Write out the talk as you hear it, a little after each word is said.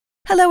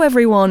Hello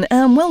everyone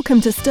and welcome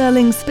to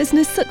Sterling's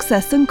Business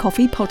Success and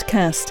Coffee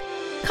podcast.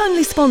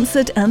 Kindly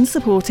sponsored and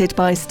supported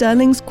by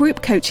Sterling's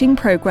group coaching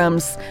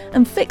programs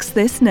and Fix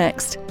This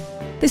Next.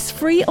 This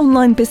free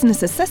online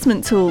business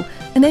assessment tool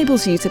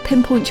enables you to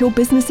pinpoint your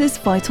business's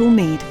vital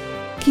need.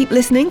 Keep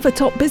listening for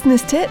top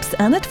business tips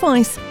and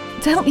advice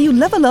to help you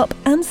level up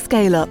and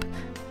scale up.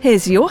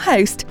 Here's your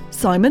host,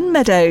 Simon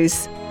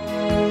Meadows.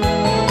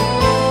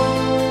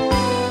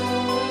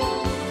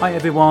 Hi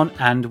everyone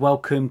and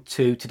welcome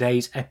to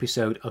today's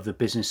episode of the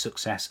Business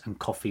Success and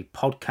Coffee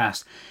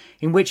podcast,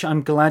 in which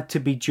I'm glad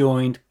to be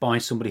joined by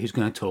somebody who's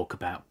going to talk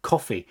about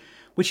coffee,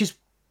 which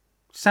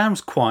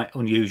sounds quite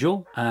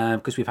unusual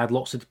because we've had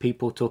lots of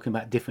people talking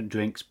about different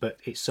drinks, but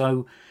it's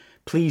so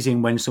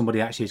pleasing when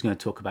somebody actually is going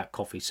to talk about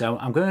coffee. So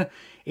I'm going to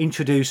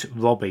introduce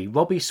Robbie.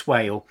 Robbie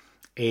Swale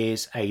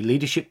is a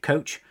leadership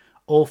coach,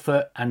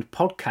 author and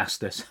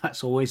podcaster. So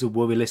that's always a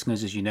worry,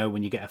 listeners, as you know,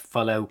 when you get a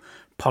fellow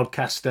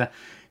podcaster.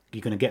 You're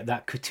going to get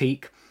that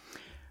critique,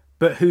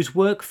 but whose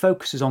work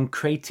focuses on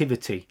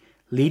creativity,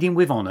 leading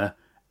with honour,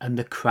 and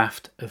the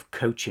craft of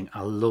coaching.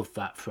 I love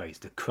that phrase,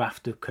 the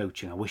craft of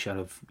coaching. I wish I'd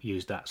have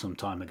used that some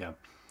time ago.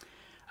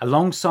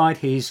 Alongside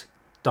his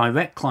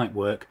direct client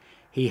work,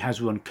 he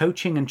has run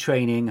coaching and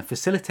training and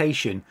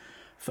facilitation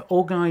for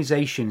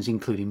organisations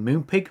including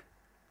Moonpig,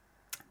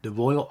 the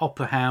Royal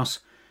Opera House,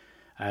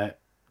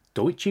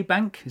 Deutsche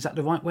Bank, is that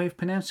the right way of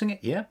pronouncing it?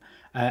 Yeah.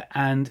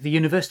 And the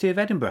University of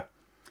Edinburgh.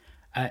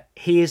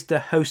 He is the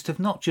host of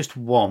not just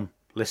one,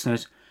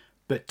 listeners,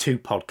 but two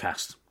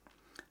podcasts.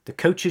 The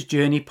Coach's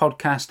Journey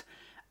podcast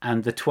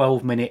and the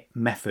 12-Minute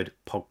Method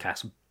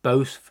podcast,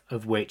 both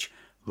of which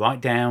write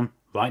down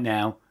right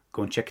now.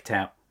 Go and check it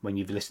out when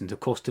you've listened, of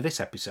course, to this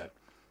episode.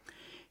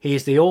 He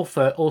is the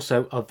author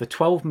also of the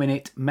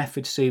 12-Minute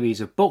Method series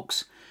of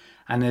books,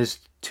 and there's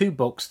two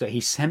books that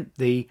he sent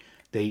the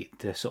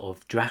sort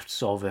of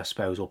drafts of, I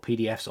suppose, or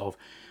PDFs of,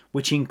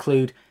 which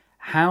include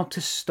How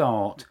to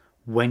Start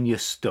When You're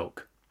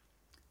Stuck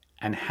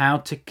and How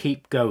to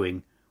Keep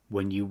Going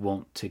When You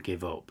Want to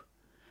Give Up.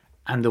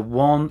 And the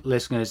one,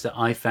 listeners, that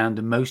I found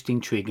the most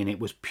intriguing, it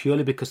was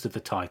purely because of the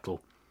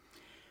title,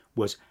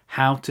 was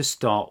How to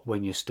Start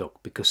When You're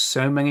Stuck. Because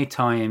so many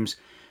times,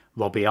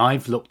 Robbie,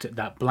 I've looked at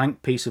that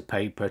blank piece of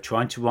paper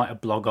trying to write a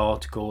blog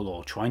article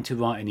or trying to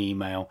write an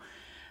email,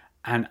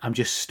 and I'm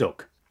just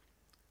stuck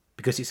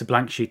because it's a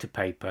blank sheet of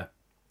paper.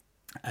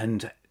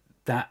 And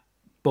that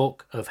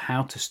book of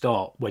How to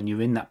Start when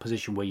you're in that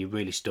position where you're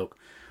really stuck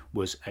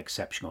was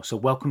exceptional. So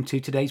welcome to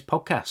today's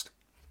podcast.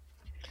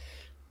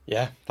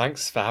 Yeah,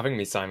 thanks for having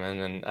me,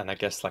 Simon. And I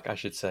guess I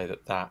should say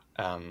that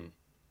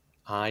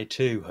I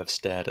too have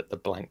stared at the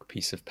blank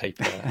piece of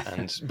paper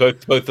and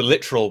both the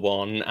literal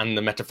one and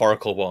the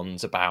metaphorical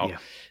ones about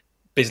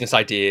business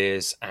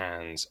ideas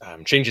and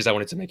changes I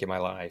wanted to make in my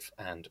life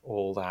and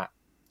all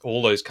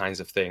those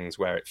kinds of things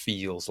where it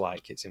feels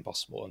like it's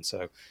impossible. And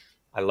so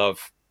I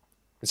love,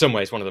 in some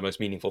ways, one of the most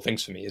meaningful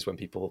things for me is when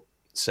people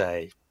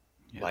say,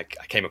 I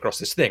came across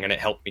this thing and it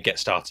helped me get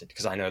started,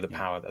 because I know the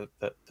power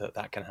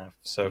that can have.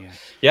 So,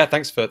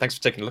 thanks for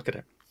taking a look at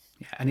it.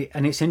 Yeah,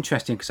 and it's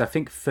interesting because I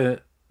think for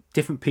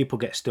different people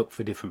get stuck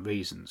for different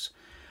reasons.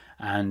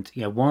 And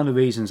one of the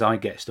reasons I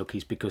get stuck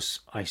is because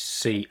I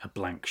see a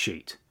blank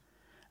sheet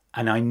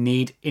and I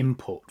need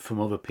input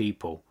from other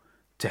people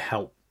to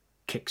help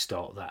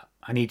kickstart that.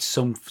 I need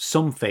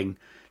something,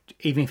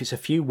 even if it's a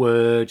few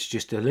words,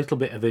 just a little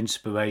bit of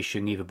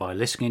inspiration, either by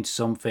listening to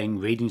something,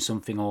 reading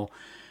something, or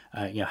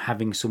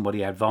having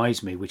somebody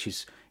advise me, which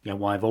is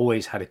why I've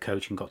always had a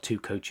coach and got two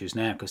coaches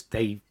now, because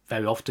they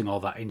very often are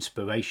that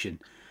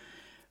inspiration.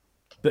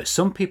 But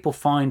some people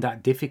find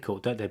that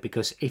difficult, don't they?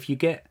 Because if you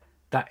get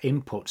that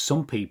input,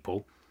 some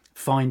people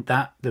find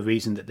that the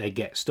reason that they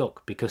get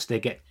stuck, because they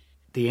get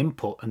the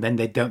input and then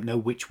they don't know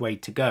which way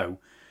to go,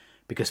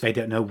 because they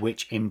don't know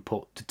which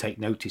input to take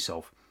notice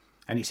of.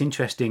 And it's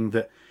interesting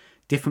that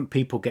different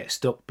people get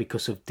stuck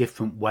because of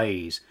different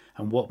ways.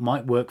 And what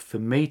might work for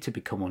me to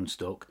become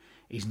unstuck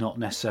is not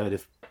necessarily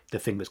the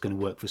thing that's going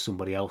to work for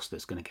somebody else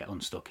that's going to get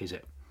unstuck, is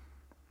it?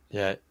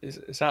 Yeah,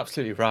 it's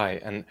absolutely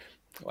right. And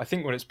I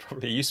think what it's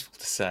probably useful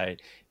to say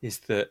is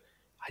that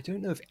I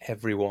don't know if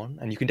everyone,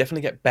 and you can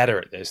definitely get better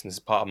at this, and this is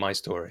part of my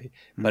story,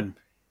 but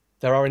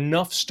there are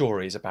enough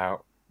stories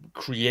about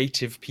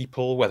creative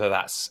people, whether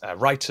that's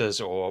writers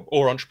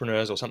or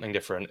entrepreneurs or something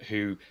different,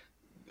 who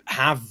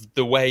have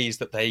the ways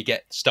that they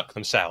get stuck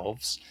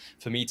themselves,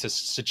 for me to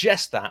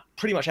suggest that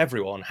pretty much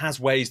everyone has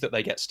ways that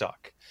they get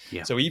stuck.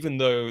 Yeah. So even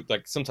though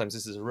sometimes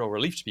this is a real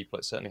relief to people,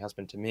 it certainly has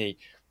been to me,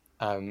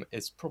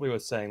 it's probably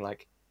worth saying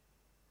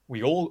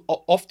we all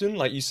often,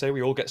 like you say,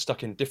 we all get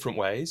stuck in different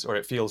ways, or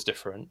it feels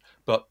different,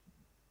 but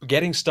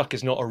getting stuck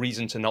is not a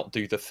reason to not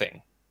do the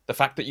thing. The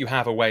fact that you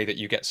have a way that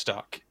you get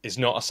stuck is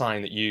not a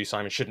sign that you,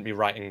 Simon, shouldn't be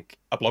writing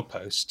a blog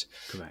post.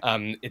 Correct.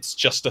 It's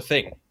just a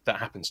thing that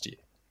happens to you.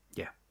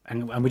 Yeah.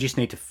 And we just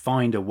need to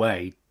find a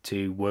way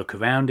to work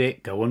around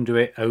it, go under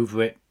it,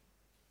 over it,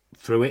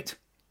 through it,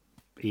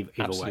 either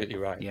Absolutely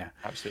way. Right. Yeah.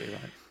 Absolutely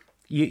right.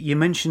 You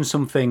mentioned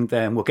something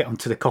there, and we'll get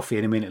onto the coffee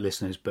in a minute,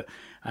 listeners, but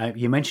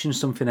you mentioned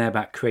something there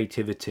about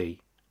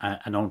creativity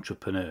and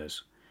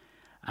entrepreneurs.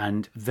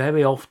 And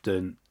very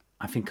often,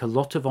 I think a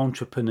lot of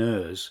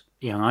entrepreneurs,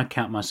 I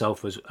count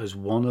myself as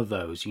one of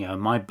those.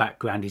 My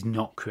background is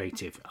not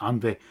creative.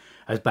 I'm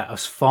about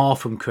as far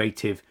from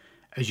creative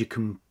as you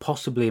can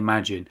possibly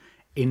imagine,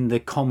 in the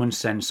common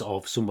sense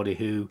of somebody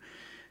who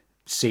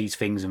sees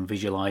things and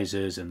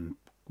visualizes and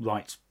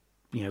writes,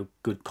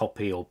 good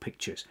copy or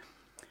pictures.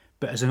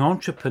 But as an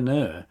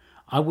entrepreneur,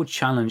 I would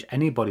challenge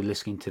anybody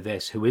listening to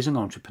this who is an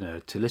entrepreneur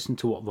to listen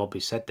to what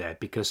Robbie said there,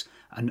 because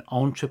an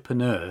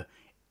entrepreneur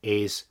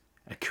is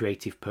a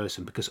creative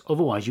person, because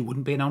otherwise you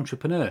wouldn't be an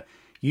entrepreneur.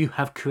 You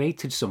have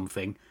created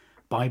something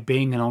by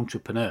being an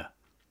entrepreneur.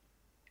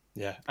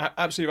 Yeah,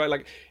 absolutely right.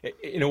 Like,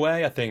 in a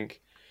way, I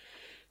think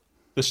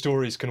the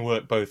stories can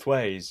work both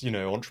ways.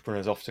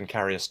 Entrepreneurs often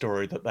carry a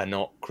story that they're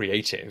not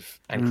creative,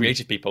 and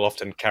creative people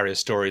often carry a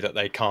story that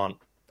they can't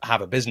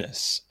have a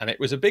business. And it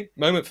was a big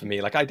moment for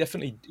me. Like, I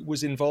definitely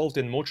was involved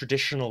in more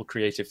traditional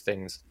creative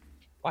things,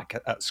 like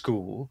at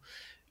school,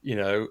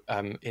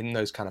 in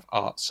those kind of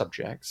art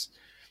subjects.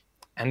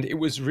 And it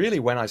was really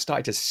when I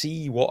started to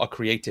see what a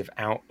creative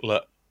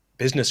outlet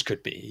business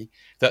could be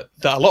that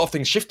a lot of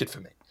things shifted for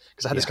me,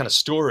 because I had this kind of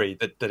story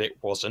that it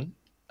wasn't.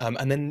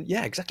 And then,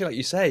 exactly like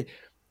you say,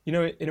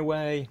 in a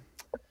way,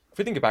 if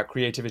we think about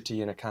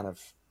creativity in a kind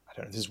of, I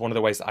don't know, this is one of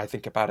the ways that I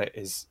think about it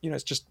is,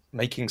 it's just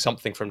making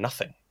something from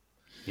nothing.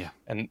 Yeah.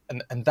 And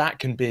that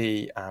can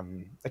be,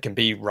 it can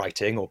be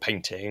writing or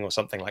painting or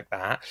something like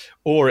that.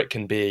 Or it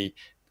can be,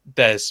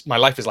 my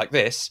life is like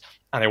this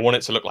and I want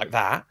it to look like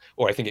that,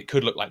 or I think it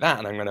could look like that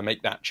and I'm going to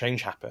make that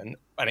change happen.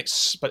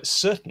 But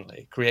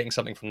certainly creating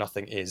something from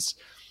nothing is,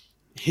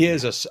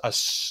 here's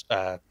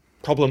a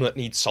problem that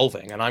needs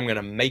solving, and I'm going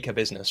to make a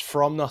business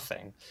from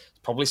nothing,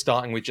 probably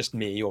starting with just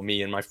me or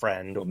me and my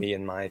friend or me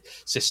and my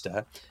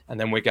sister. And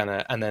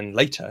then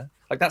later,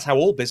 like, that's how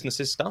all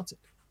businesses started.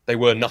 They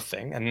were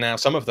nothing. And now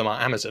some of them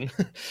are Amazon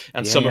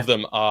and some of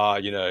them are,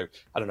 I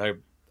don't know,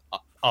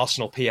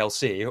 Arsenal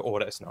PLC,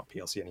 or it's not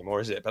PLC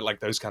anymore, is it? But like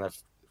those kind of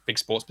big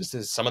sports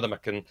businesses, some of them I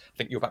think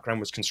your background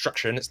was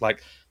construction. It's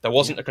like there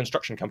wasn't a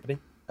construction company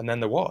and then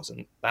there was,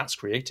 and that's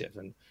creative.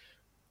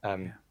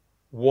 And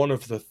one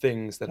of the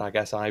things that I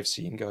guess I've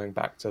seen going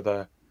back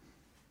to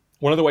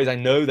one of the ways I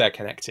know they're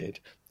connected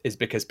is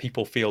because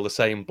people feel the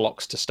same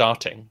blocks to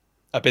starting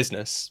a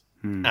business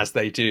as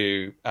they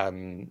do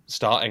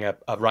starting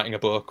writing a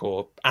book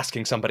or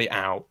asking somebody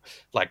out.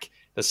 Like,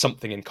 there's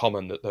something in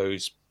common that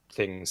those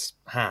things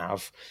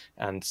have,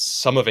 and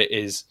some of it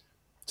is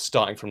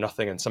starting from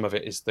nothing and some of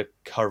it is the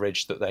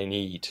courage that they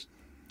need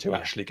to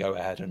actually go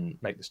ahead and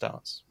make the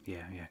starts.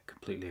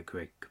 Completely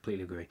agree.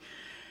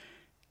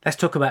 Let's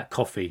talk about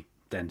coffee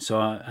then.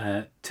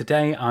 So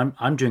today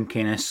I'm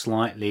drinking a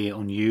slightly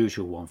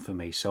unusual one for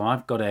me. So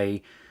I've got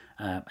a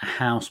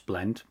house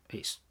blend.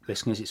 It's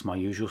my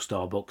usual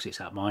Starbucks.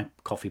 It's at my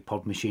coffee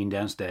pod machine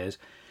downstairs,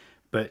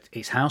 but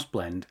it's house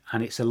blend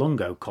and it's a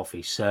Lungo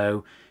coffee.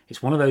 So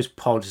it's one of those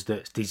pods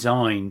that's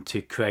designed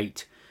to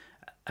create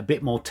a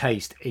bit more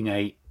taste in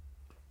a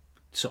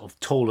sort of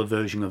taller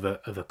version of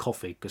a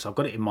coffee, because I've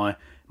got it in my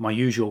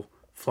usual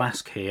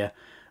flask here.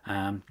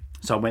 So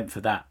I went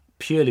for that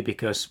purely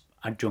because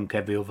I'd drunk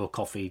every other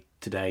coffee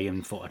today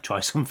and thought I'd try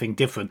something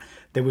different.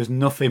 There was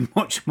nothing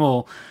much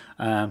more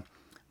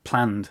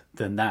planned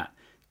than that.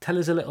 Tell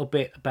us a little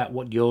bit about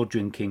what you're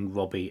drinking,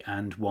 Robbie,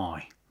 and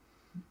why.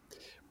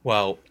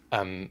 Well,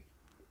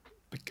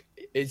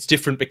 it's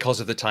different because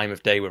of the time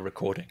of day we're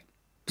recording.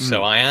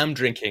 So I am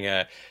drinking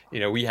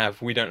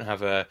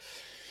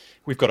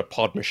we've got a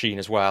pod machine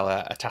as well,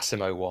 a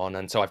Tassimo one.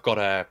 And so I've got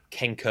a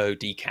Kenko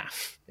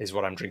decaf is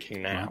what I'm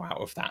drinking now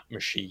out of that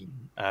machine,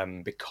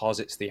 because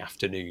it's the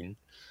afternoon.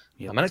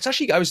 And it's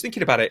actually, I was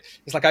thinking about it.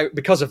 It's like,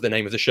 because of the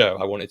name of the show,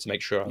 I wanted to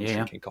make sure I was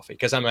drinking coffee,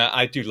 because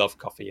I do love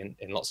coffee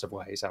in lots of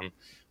ways. I'm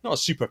not a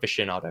super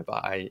aficionado,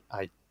 but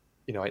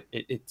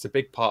it's a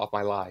big part of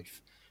my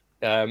life.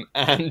 But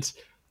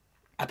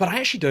I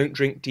actually don't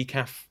drink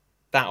decaf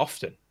that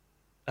often,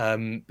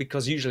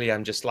 because usually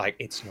I'm just like,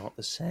 it's not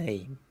the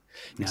same.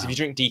 Because if you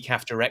drink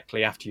decaf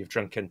directly after you've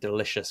drunken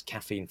delicious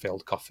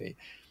caffeine-filled coffee,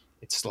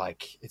 it's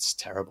like, it's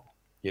terrible,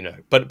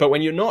 But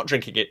when you're not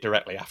drinking it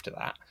directly after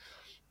that,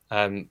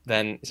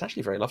 then it's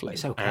actually very lovely.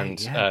 It's okay,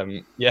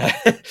 and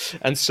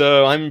and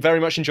so I'm very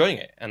much enjoying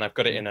it. And I've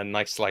got it in a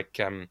nice,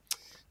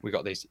 we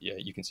got these. Yeah,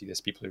 you can see this.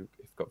 People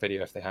who've got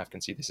video, if they have,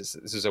 can see this.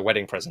 This is a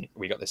wedding present.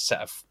 We got this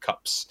set of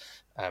cups,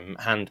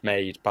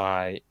 handmade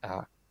by,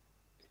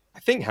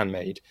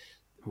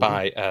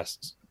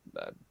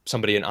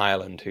 somebody in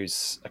Ireland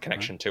who's a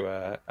connection to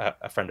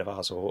a friend of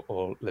ours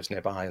or lives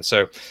nearby. And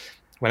so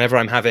whenever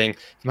I'm having,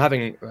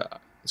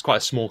 it's quite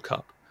a small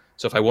cup.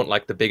 So if I want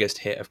like the biggest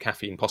hit of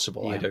caffeine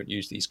possible, I don't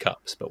use these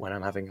cups. But when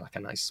I'm having like a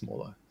nice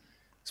smaller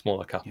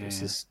cup,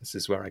 this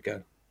is where I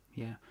go.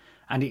 Yeah,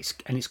 and it's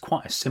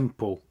quite a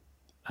simple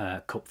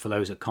cup for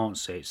those that can't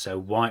see it. So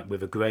white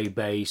with a grey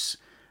base,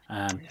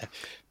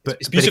 But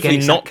It's but again, beautifully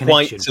it's not that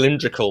quite connection.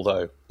 cylindrical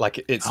though.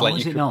 Like it's Oh, like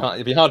is you it not? can't.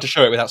 It'd be hard to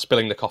show it without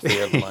spilling the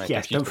coffee over my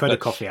Yes, computer. don't throw the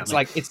but coffee at it's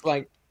me.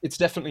 like it's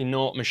definitely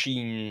not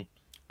machine.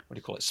 What do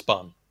you call it?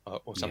 Spun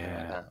or something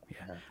like that.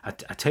 Yeah.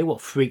 I tell you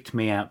what freaked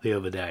me out the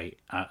other day.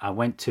 I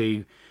went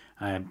to,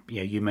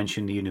 you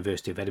mentioned the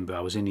University of Edinburgh.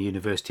 I was in the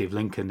University of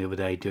Lincoln the other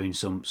day doing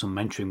some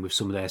mentoring with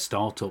some of their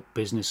startup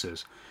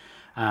businesses,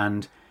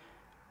 and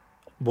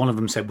one of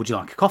them said, "Would you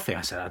like a coffee?"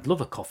 I said, "I'd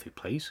love a coffee,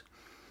 please."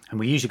 And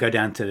we usually go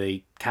down to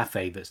the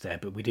cafe that's there,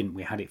 but we didn't.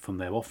 We had it from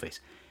their office,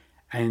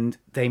 and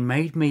they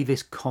made me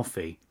this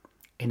coffee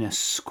in a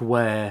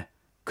square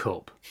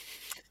cup.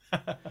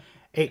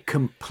 It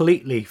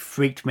completely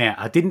freaked me out.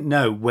 I didn't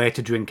know where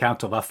to drink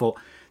out of. I thought,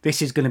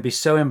 this is going to be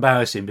so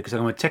embarrassing because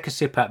I'm going to take a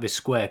sip out of this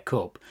square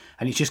cup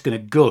and it's just going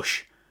to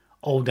gush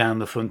all down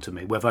the front of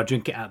me. Whether I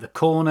drink it out the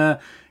corner,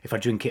 if I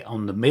drink it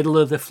on the middle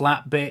of the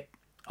flat bit.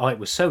 Oh, it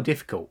was so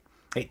difficult.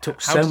 It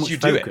took so much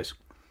focus.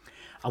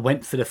 I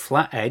went for the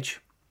flat edge,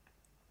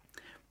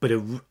 but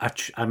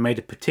I made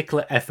a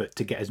particular effort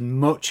to get as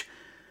much,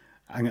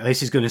 and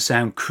this is going to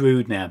sound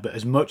crude now, but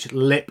as much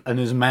lip and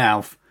as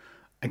mouth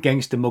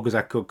against the mug as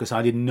I could, because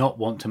I did not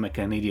want to make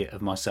an idiot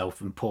of myself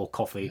and pour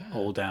coffee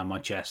all down my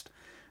chest.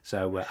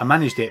 So I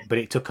managed it, but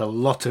it took a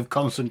lot of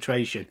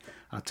concentration.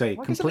 I'll tell you,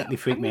 completely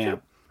freaked me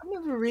out. I've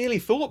never really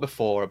thought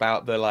before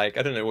about the, like,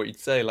 I don't know what you'd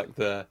say, like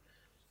the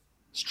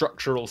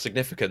structural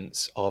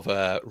significance of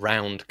a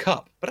round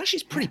cup, but actually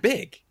it's pretty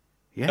big.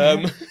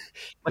 Yeah.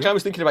 I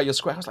was thinking about your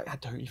square. I was like, I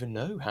don't even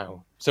know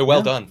how. So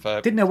well done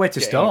for. Didn't know where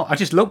to start. I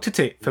just looked at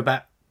it for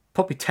about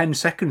probably 10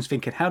 seconds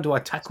thinking, how do I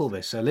tackle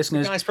this? So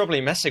listeners, the guy's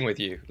probably messing with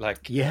you,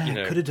 like, could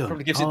have done.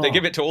 Probably they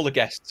give it to all the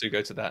guests who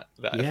go to that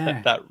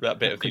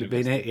bit of could have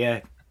been it.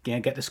 Yeah,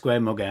 get the square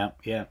mug out.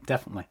 Yeah,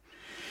 definitely.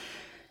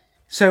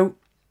 So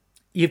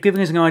you've given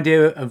us an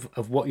idea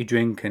of what you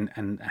drink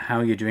and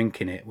how you're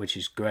drinking it, which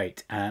is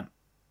great.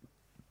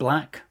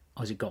 Black,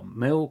 has it got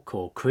milk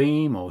or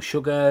cream or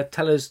sugar?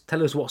 Tell us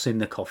what's in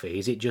the coffee.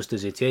 Is it just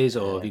as it is,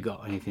 or have you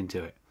got anything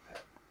to it?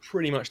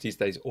 Pretty much these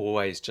days,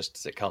 always just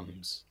as it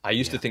comes. I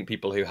used to think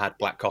people who had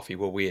black coffee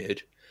were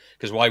weird,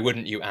 because why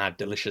wouldn't you add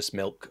delicious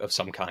milk of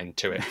some kind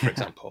to it, for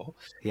example?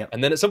 Yeah.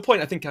 And then at some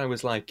point, I think I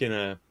was like in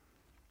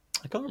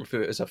I can't remember if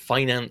it was a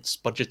finance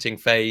budgeting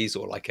phase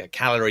or like a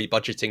calorie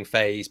budgeting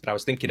phase, but I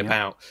was thinking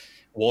about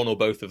one or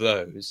both of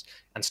those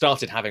and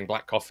started having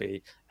black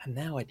coffee. And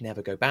now I'd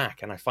never go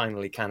back. And I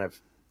finally kind of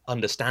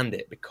understand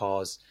it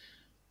because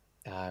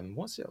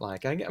what's it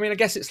like? I mean, I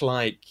guess it's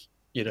like,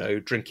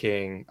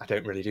 drinking, I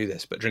don't really do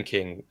this, but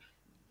drinking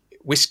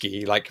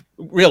whiskey, like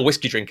real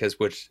whiskey drinkers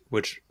would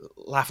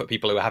laugh at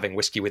people who are having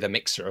whiskey with a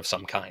mixer of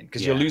some kind,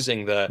 because you're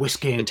losing the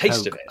whiskey and the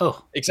taste Coke. of it.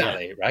 Oh,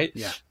 exactly, right?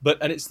 Yeah.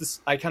 And it's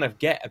this, I kind of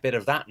get a bit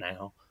of that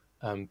now,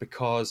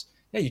 because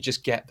you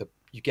just get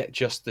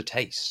just the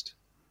taste.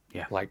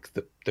 Yeah. Like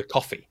the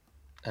coffee.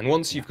 And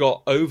once you've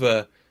got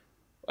over,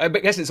 I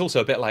guess it's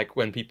also a bit like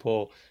when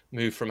people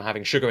move from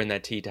having sugar in their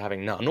tea to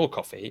having none or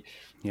coffee.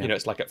 Yeah.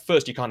 It's like at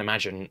first you can't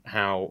imagine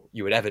how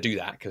you would ever do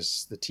that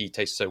because the tea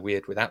tastes so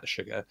weird without the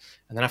sugar.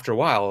 And then after a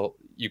while,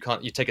 you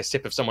take a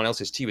sip of someone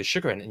else's tea with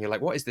sugar in it and you're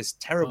like, what is this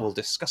terrible,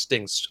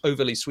 disgusting,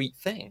 overly sweet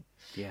thing?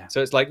 Yeah.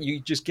 So it's like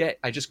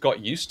I just got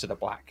used to the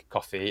black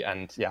coffee,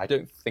 and I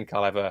don't think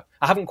I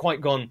haven't quite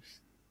gone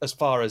as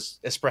far as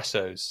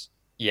espressos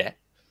yet,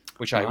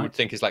 which I would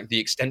think is like the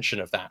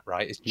extension of that,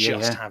 right? It's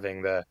just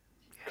having the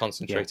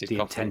concentrated the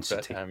coffee.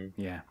 intensity.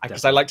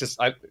 Because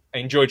I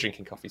enjoy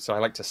drinking coffee, so I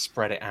like to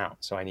spread it out.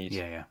 So I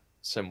need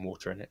some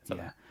water in it for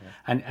that.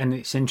 Yeah. And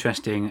it's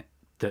interesting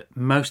that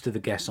most of the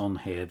guests on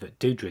here that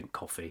do drink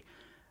coffee,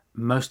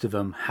 most of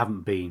them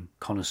haven't been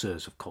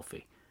connoisseurs of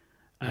coffee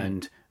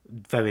and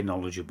very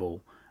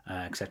knowledgeable,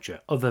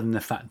 etc. Other than the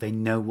fact they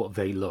know what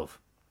they love.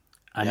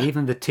 And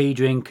even the tea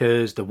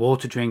drinkers, the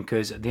water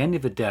drinkers, at the end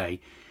of the day,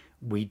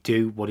 we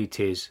do what it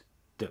is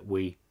that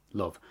we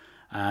love.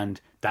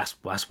 And that's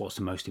what's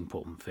the most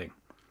important thing.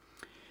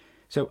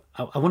 So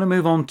I want to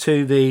move on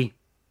to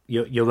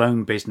your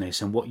own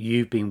business and what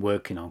you've been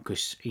working on,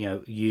 because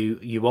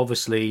you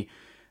obviously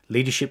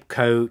leadership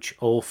coach,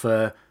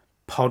 author,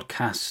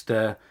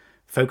 podcaster,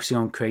 focusing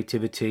on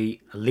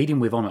creativity, leading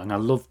with honor. And I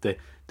love the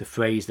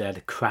phrase there,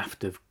 the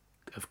craft of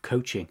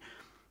coaching.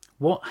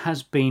 What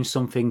has been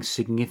something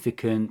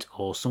significant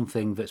or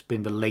something that's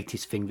been the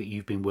latest thing that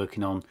you've been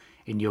working on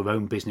in your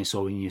own business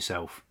or in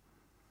yourself?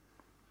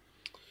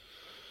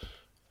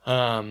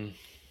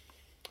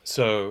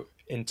 So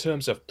in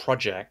terms of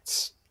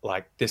projects,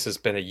 like this has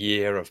been a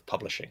year of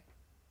publishing.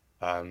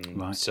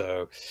 Right.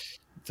 So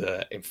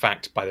in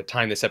fact, by the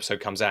time this episode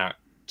comes out,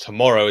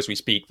 tomorrow as we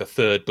speak, the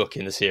third book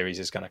in the series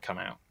is going to come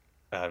out.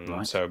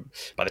 Right. So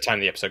by the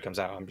time the episode comes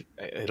out,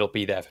 it'll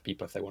be there for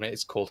people if they want it.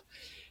 It's called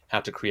How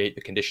to Create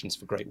the Conditions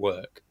for Great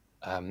Work.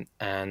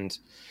 And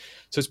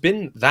so it's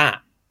been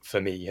that, for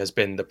me, has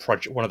been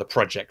one of the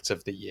projects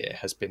of the year,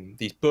 has been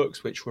these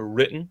books which were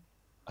written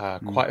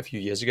quite a few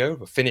years ago,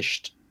 were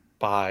finished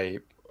by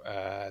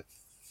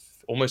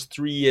almost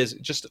 3 years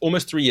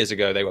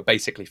ago. They were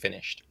basically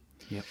finished.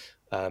 Yep.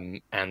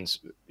 And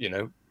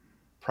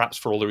perhaps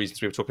for all the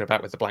reasons we were talking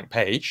about with the blank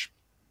page,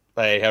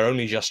 they are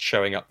only just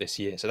showing up this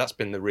year. So that's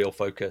been the real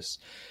focus.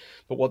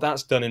 But what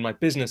that's done in my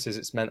business is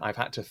it's meant I've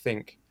had to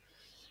think,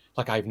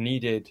 like I've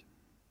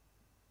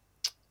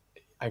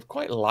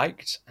quite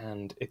liked,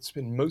 and it's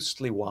been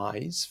mostly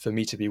wise for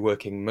me to be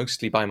working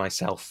mostly by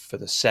myself for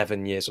the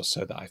 7 years or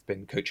so that I've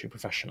been coaching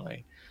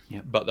professionally.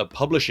 Yep. But the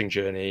publishing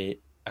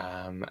journey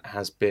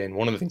has been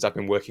one of the things I've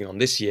been working on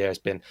this year has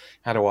been,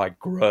 how do I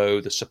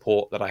grow the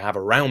support that I have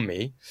around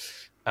me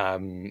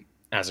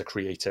as a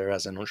creator,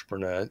 as an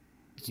entrepreneur,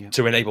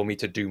 to enable me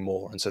to do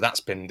more. And so that's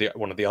been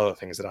one of the other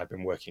things that I've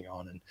been working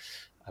on.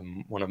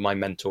 And one of my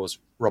mentors,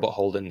 Robert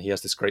Holden, he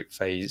has this great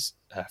phrase,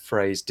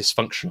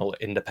 dysfunctional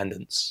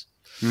independence.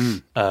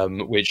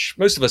 Which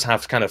most of us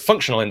have kind of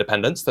functional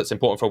independence that's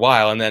important for a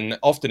while, and then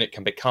often it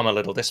can become a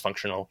little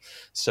dysfunctional,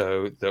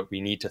 so that we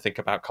need to think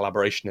about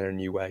collaboration in a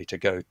new way to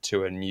go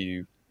to a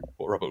new,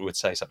 what Robert would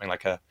say, something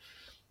like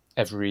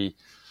every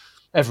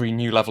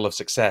new level of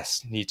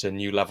success needs a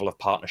new level of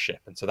partnership.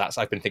 And so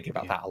I've been thinking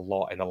about that a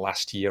lot in the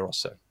last year or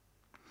so.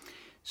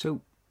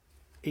 So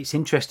it's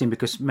interesting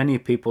because many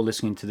people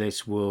listening to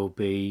this will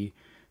be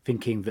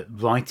thinking that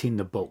writing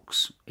the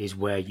books is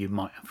where you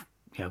might have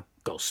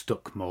got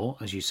stuck more,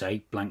 as you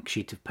say, blank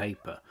sheet of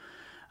paper.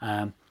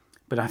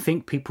 But I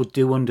think people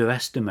do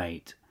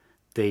underestimate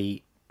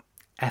the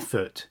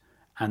effort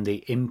and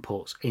the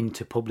inputs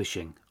into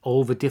publishing,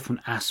 all the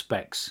different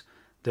aspects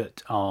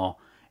that are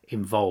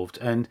involved.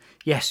 And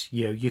yes,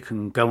 you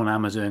can go on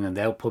Amazon and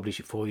they'll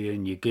publish it for you,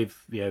 and you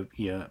give your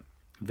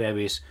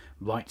various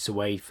rights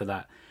away for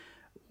that.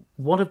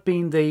 What have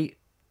been the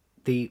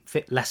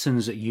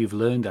lessons that you've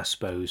learned, I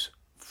suppose,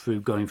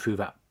 through going through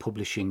that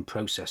publishing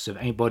process? Of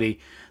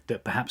anybody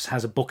that perhaps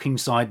has a book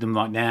inside them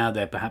right now,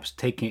 they're perhaps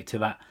taking it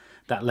to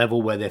that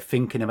level where they're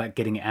thinking about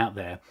getting it out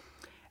there.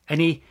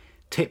 Any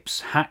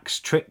tips, hacks,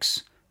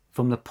 tricks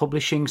from the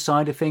publishing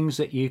side of things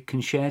that you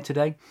can share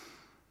today?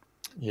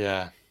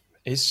 Yeah,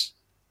 a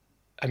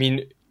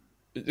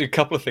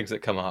couple of things that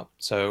come up.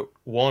 So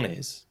one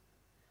is,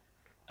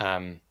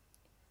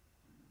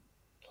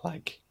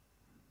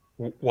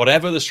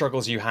 whatever the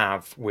struggles you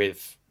have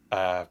with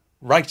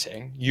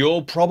writing,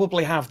 you'll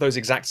probably have those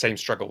exact same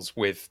struggles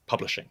with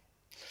publishing.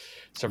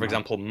 So, for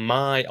example,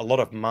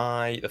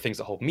 the things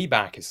that hold me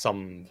back is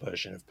some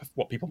version of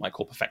what people might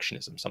call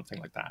perfectionism, something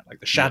like that. Like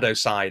the shadow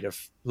side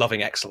of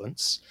loving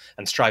excellence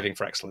and striving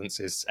for excellence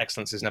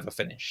is never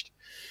finished.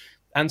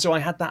 And so I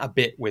had that a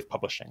bit with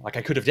publishing. Like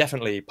I could have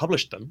definitely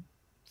published them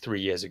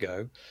 3 years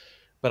ago,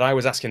 but I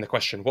was asking the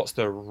question, what's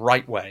the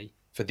right way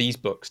for these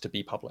books to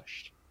be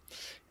published?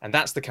 And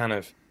that's the kind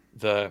of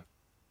the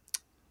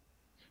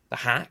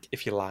hack,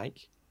 if you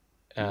like,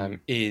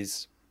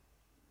 is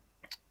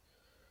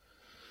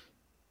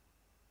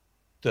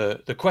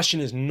the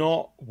question is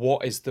not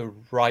what is the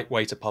right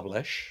way to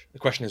publish. The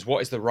question is,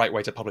 what is the right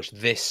way to publish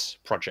this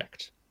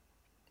project,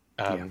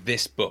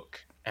 this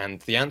book?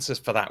 And the answers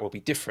for that will be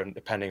different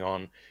depending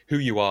on who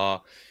you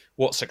are,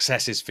 what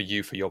success is for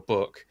you for your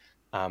book,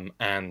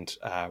 and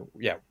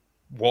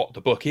what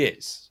the book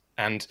is.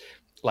 And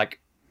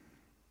like,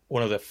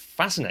 one of the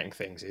fascinating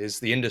things is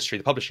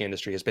the publishing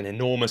industry has been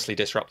enormously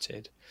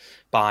disrupted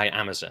by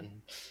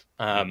Amazon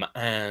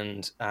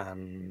and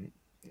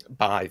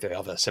by the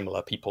other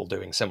similar people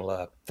doing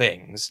similar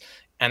things.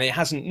 And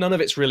none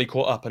of it's really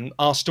caught up. And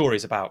our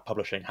stories about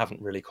publishing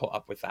haven't really caught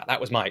up with that. That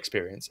was my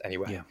experience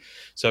anyway. Yeah.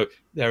 So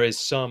there is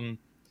some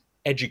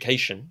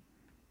education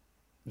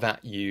that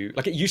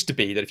it used to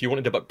be that if you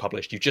wanted a book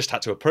published, you just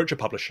had to approach a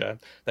publisher.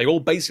 They all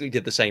basically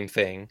did the same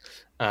thing.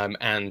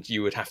 And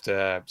somebody would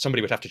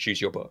have to choose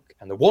your book.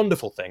 And the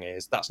wonderful thing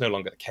is that's no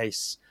longer the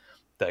case.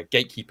 The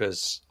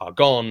gatekeepers are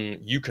gone.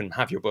 You can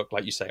have your book,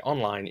 like you say,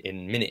 online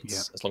in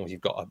minutes, as long as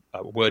you've got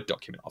a Word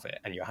document of it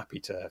and you're happy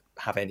to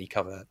have any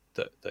cover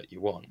that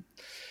you want.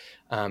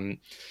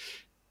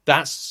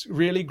 That's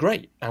really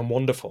great and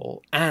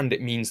wonderful. And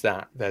it means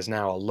that there's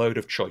now a load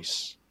of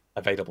choice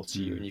available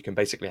to you, and you can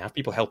basically have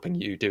people helping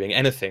you doing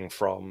anything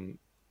from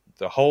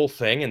the whole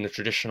thing in the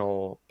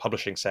traditional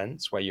publishing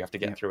sense, where you have to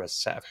get through a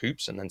set of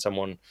hoops and then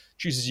someone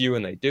chooses you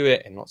and they do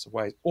it in lots of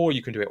ways, or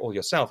you can do it all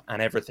yourself,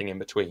 and everything in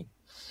between.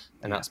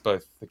 And that's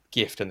both the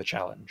gift and the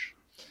challenge.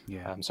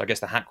 So I guess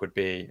the hack would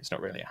be, it's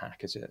not really a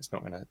hack, is it? It's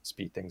not going to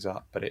speed things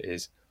up, but it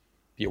is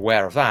be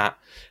aware of that,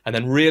 and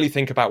then really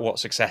think about what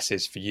success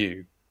is for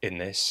you in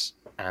this,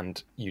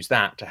 and use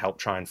that to help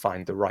try and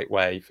find the right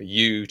way for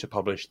you to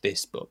publish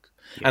this book.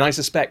 And I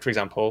suspect, for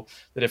example,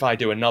 that if I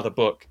do another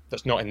book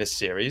that's not in this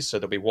series, so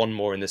there'll be one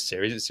more in this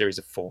series, it's a series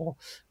of 4,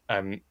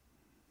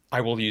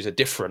 I will use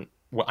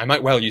I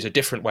might well use a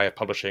different way of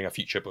publishing a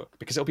future book,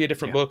 because it'll be a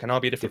different book, and I'll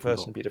be a different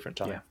person, be a different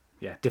time.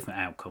 Different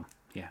outcome.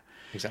 Yeah,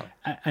 exactly.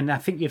 And I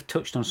think you've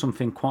touched on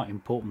something quite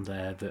important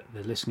there that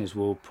the listeners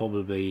will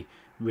probably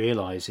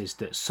realise, is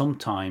that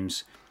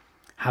sometimes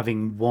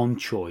having one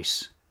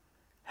choice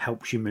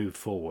helps you move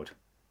forward.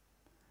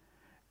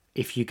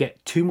 If you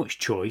get too much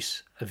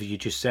choice, as you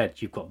just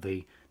said, you've got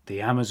the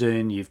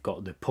Amazon, you've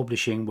got the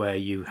publishing where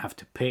you have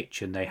to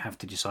pitch and they have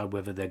to decide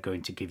whether they're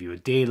going to give you a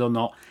deal or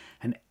not,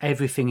 and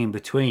everything in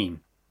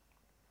between.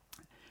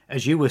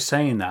 as you were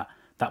saying that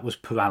was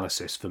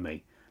paralysis for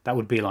me. That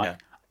would be like,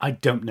 I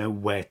don't know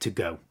where to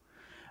go.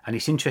 And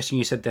it's interesting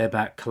you said there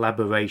about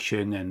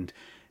collaboration and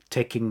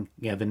taking,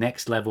 the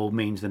next level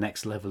means the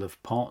next level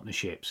of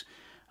partnerships.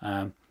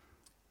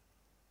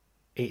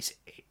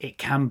 It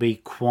can be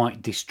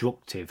quite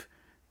destructive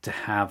to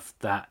have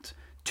that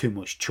too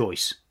much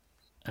choice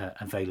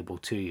available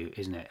to you,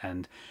 isn't it?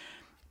 And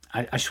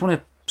I just want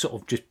to sort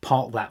of just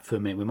park that for a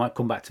minute. We might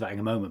come back to that in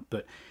a moment,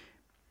 but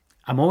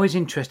I'm always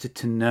interested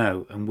to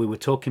know, and we were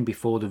talking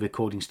before the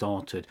recording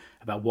started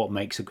about what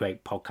makes a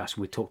great podcast,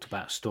 and we talked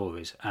about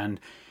stories. And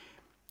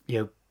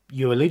you're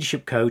a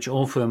leadership coach,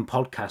 author and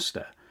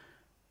podcaster,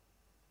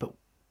 but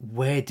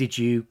where did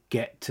you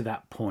get to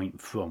that point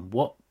from?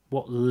 What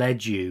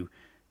led you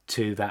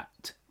to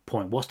that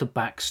point? What's the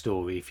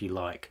backstory, if you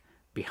like,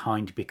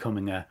 behind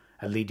becoming a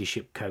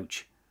leadership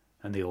coach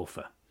and the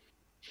author?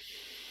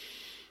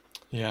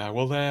 Yeah,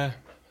 well,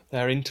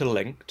 they're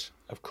interlinked,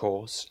 of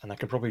course, and I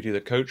can probably do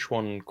the coach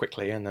one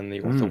quickly, and then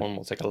the author one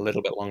will take a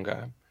little bit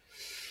longer.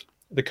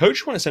 The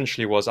coach one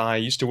essentially was, I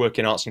used to work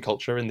in arts and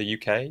culture in the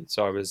UK,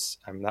 so I was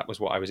that was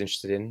what I was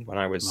interested in when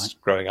I was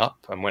growing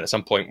up, and when at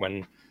some point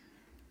when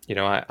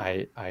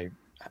I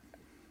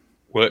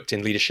worked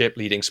in leadership,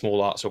 leading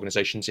small arts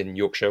organisations in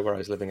Yorkshire, where I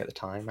was living at the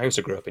time. I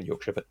also grew up in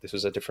Yorkshire, but this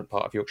was a different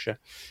part of Yorkshire,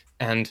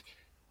 and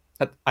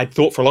I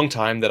thought for a long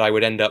time that I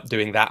would end up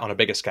doing that on a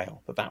bigger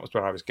scale, that was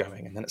where I was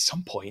going. And then at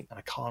some point, and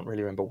I can't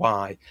really remember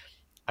why,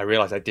 I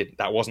realized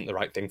that wasn't the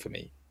right thing for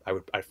me. I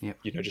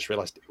just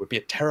realized it would be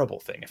a terrible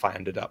thing if I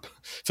ended up,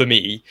 for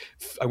me,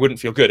 I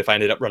wouldn't feel good if I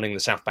ended up running the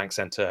South Bank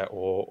Centre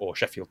or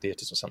Sheffield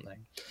Theatres or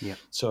something. Yeah.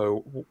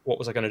 So what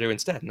was I going to do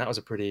instead? And that was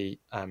a pretty,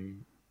 there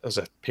was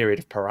a period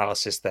of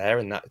paralysis there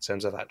in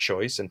terms of that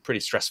choice, and pretty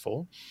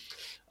stressful.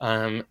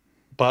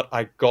 But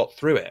I got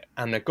through it,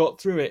 and I got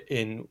through it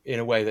in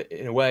a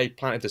way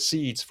planted the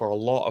seeds for a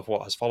lot of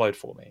what has followed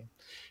for me,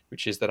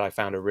 which is that I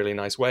found a really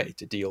nice way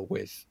to deal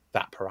with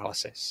that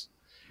paralysis,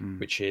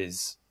 which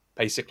is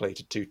basically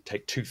to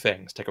take two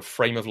things: take a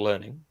frame of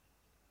learning,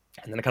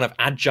 and then a kind of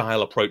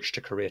agile approach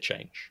to career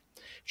change,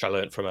 which I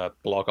learned from a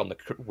blog on the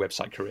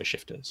website Career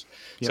Shifters.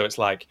 Yep. So it's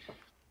like,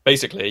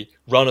 basically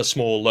run a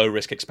small low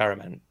risk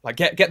experiment, like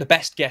get the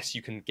best guess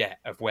you can get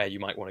of where you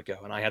might want to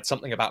go. And I had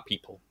something about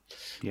people,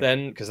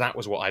 then, because that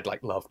was what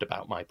I'd loved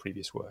about my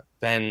previous work.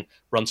 Then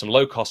run some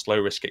low cost, low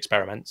risk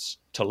experiments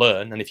to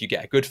learn. And if you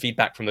get a good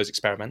feedback from those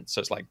experiments,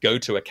 so it's like go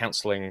to a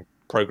counseling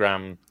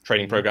program,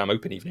 training program,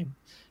 open evening,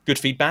 good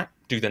feedback,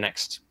 do the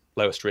next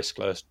lowest risk,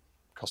 lowest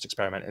cost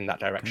experiment in that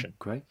direction.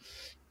 Okay, great.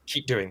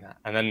 Keep doing that.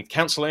 And then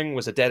counseling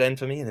was a dead end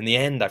for me. And in the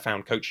end, I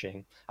found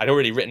coaching. I'd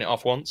already written it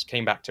off once,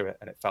 came back to it,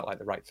 and it felt like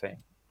the right thing.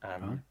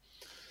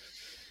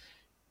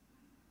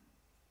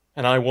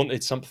 And I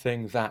wanted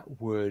something that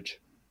would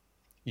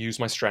use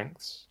my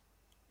strengths,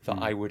 that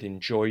I would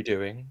enjoy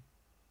doing.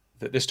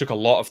 That this took a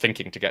lot of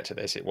thinking to get to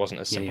this. It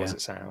wasn't as simple as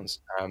it sounds.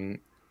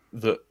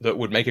 That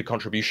would make a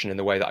contribution in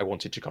the way that I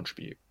wanted to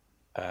contribute.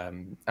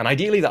 And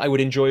ideally that I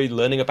would enjoy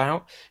learning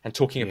about and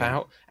talking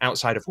about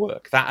outside of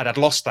work. That I'd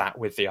lost that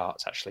with the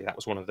arts, actually. That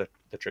was one of the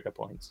trigger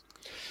points.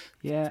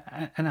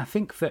 Yeah, and I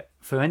think that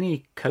for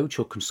any coach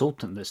or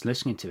consultant that's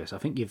listening to this, I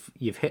think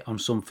you've hit on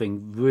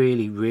something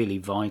really, really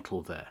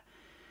vital there.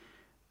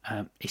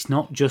 It's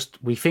not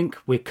just, we think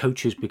we're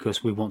coaches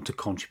because we want to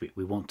contribute,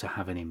 we want to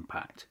have an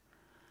impact,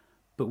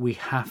 but we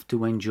have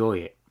to enjoy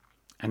it.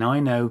 And I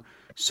know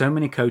so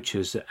many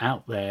coaches that are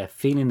out there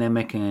feeling they're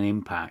making an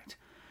impact,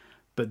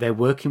 but they're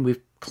working with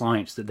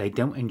clients that they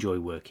don't enjoy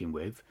working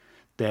with.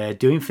 They're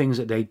doing things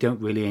that they don't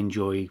really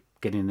enjoy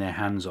getting their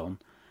hands on.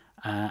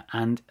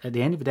 And at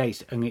the end of the day,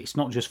 it's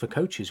not just for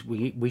coaches.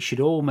 We should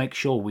all make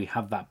sure we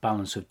have that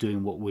balance of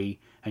doing what we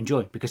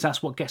enjoy, because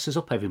that's what gets us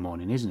up every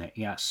morning, isn't it?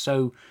 Yeah, it's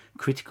so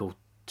critical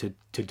to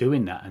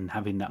doing that and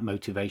having that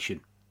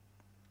motivation.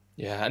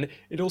 Yeah, and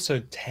it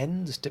also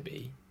tends to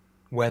be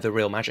where the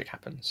real magic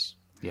happens.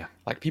 Yeah.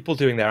 Like people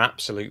doing their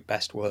absolute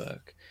best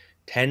work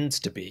tends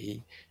to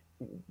be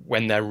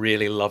when they're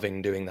really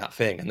loving doing that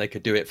thing, and they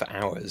could do it for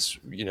hours,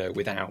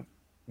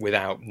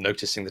 without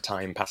noticing the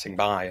time passing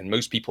by. And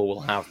most people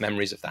will have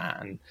memories of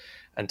that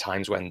and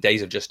times when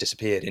days have just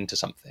disappeared into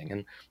something.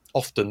 And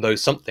often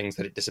those somethings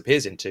that it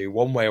disappears into,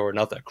 one way or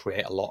another,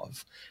 create a lot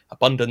of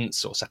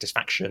abundance or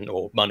satisfaction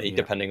or money,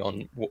 depending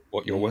on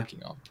what you're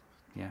working on.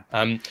 Yeah.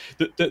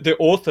 The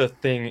author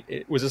thing,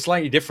 it was a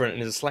slightly different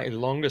and is a slightly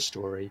longer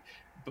story,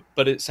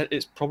 but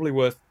it's probably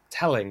worth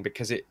telling,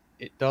 because it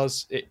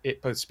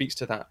both speaks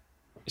to that.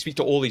 It speaks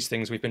to all these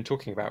things we've been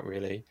talking about,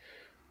 really.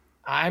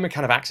 I'm a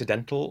kind of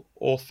accidental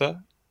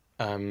author.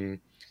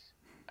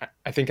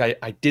 I think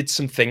I did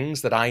some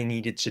things that I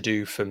needed to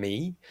do for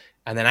me,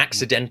 and then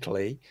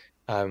accidentally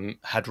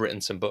had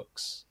written some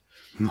books.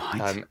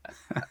 Right.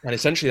 And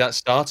essentially that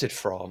started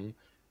from,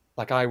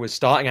 I was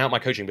starting out my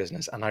coaching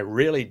business, and I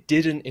really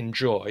didn't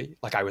enjoy,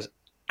 I was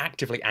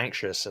actively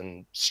anxious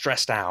and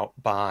stressed out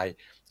by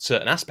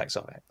certain aspects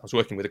of it. I was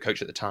working with a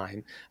coach at the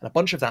time, and a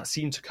bunch of that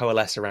seemed to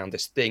coalesce around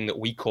this thing that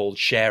we called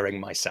sharing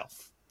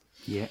myself.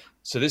 Yeah.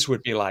 So this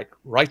would be like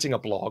writing a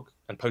blog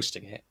and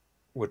posting it,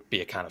 would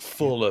be a kind of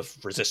full of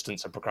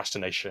resistance and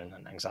procrastination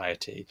and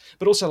anxiety,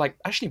 but also like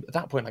actually at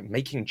that point, like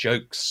making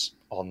jokes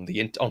on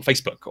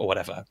Facebook or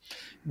whatever,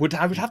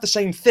 I would have the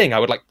same thing. I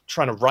would like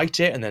trying to write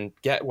it and then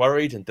get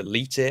worried and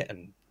delete it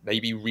and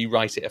maybe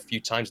rewrite it a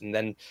few times and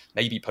then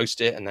maybe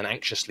post it and then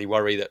anxiously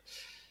worry that,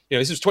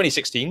 this was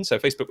 2016, so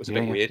Facebook was a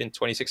bit weird in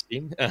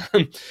 2016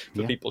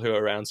 for people who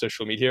are around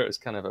social media. It was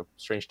kind of a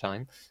strange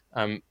time,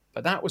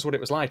 but that was what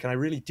it was like, and I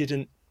really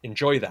didn't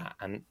enjoy that.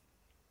 And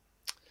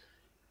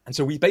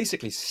so we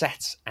basically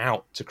set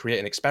out to create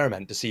an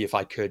experiment to see if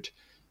I could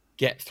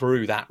get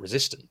through that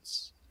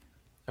resistance.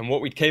 And what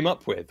we came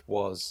up with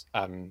was,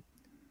 I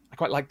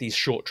quite liked these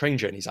short train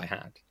journeys I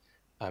had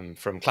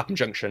from Clapham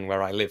Junction,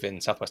 where I live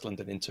in southwest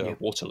London, into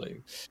Waterloo.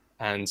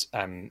 And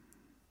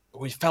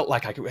we felt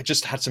like I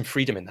just had some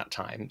freedom in that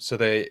time. So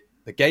the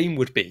game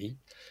would be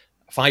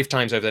 5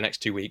 times over the next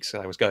 2 weeks.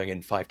 I was going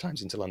in 5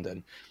 times into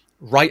London,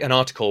 write an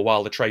article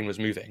while the train was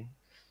moving,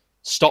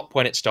 stop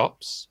when it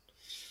stops,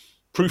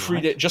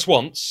 proofread it just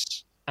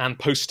once, and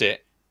post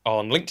it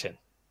on LinkedIn.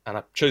 And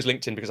I chose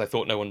LinkedIn because I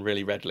thought no one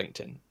really read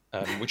LinkedIn,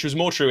 which was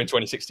more true in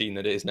 2016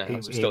 than it is now. So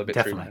it's still a bit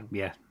true now.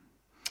 Yeah.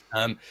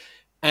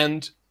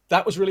 And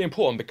that was really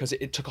important because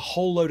it took a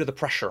whole load of the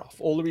pressure off,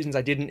 all the reasons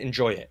I didn't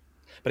enjoy it.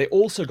 But it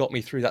also got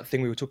me through that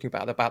thing we were talking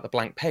about the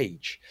blank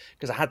page,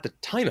 because I had the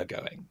timer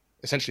going.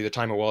 Essentially, the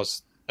timer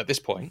was, at this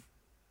point,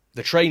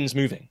 the train's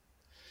moving.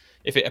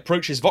 If it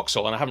approaches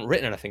Vauxhall and I haven't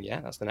written anything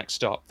yet, that's the next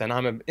stop, then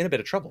I'm in a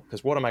bit of trouble,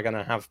 because what am I going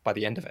to have by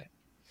the end of it?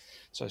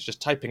 So I was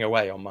just typing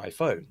away on my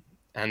phone.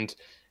 And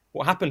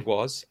what happened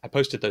was I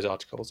posted those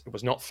articles. It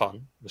was not fun.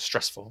 It was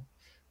stressful.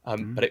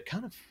 But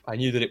I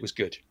knew that it was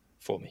good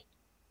for me.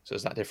 So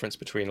there's that difference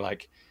between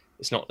like,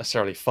 it's not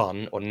necessarily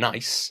fun or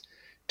nice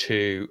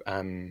to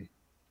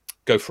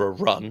go for a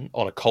run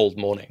on a cold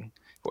morning.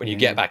 But when you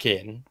get back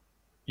in,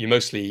 you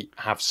mostly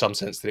have some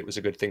sense that it was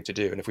a good thing to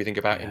do. And if we think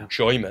about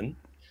enjoyment,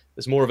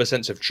 there's more of a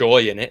sense of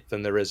joy in it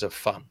than there is of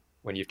fun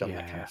when you've done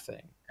that kind of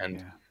thing.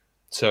 And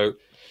so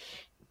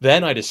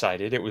then I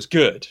decided it was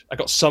good. I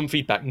got some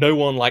feedback. No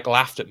one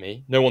laughed at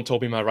me. No one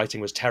told me my writing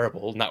was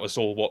terrible. And that was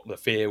all what the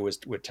fear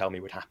would tell me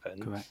would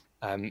happen.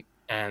 Correct.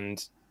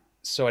 And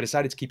so I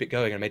decided to keep it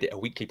going and made it a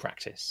weekly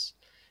practice.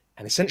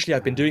 And essentially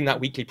I've been doing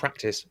that weekly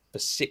practice for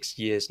 6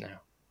 years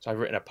now. So I've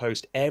written a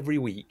post every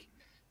week,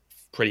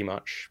 pretty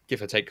much,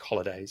 give or take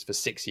holidays, for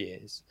 6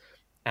 years.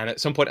 And at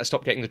some point I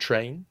stopped getting the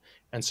train.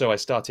 And so I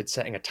started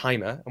setting a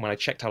timer. And when I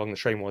checked how long the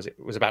train was, it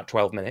was about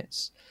 12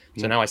 minutes.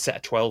 So now I set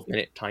a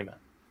 12-minute timer.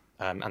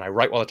 And I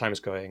write while the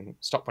timer's going,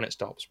 stop when it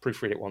stops,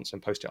 proofread it once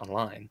and post it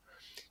online.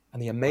 And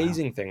the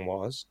amazing thing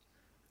was,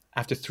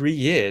 after 3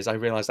 years, I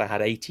realized I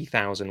had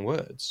 80,000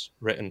 words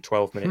written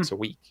 12 minutes a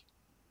week.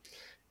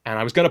 And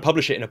I was going to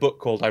publish it in a book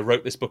called I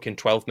Wrote This Book in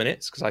 12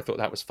 Minutes because I thought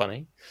that was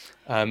funny.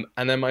 And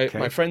then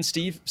my friend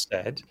Steve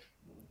said,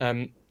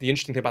 the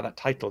interesting thing about that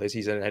title is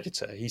he's an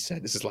editor. He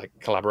said, this is like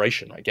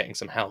collaboration, like getting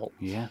some help.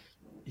 Yeah.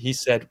 He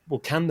said, well,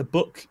 can the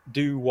book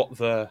do what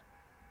the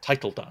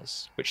title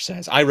does, which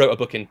says, I wrote a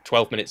book in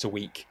 12 minutes a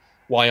week.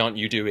 Why aren't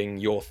you doing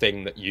your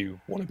thing that you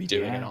want to be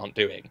doing and aren't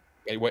doing?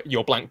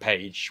 Your blank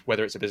page,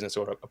 whether it's a business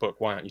or a book,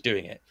 why aren't you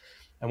doing it?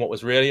 And what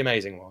was really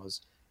amazing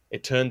was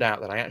it turned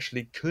out that I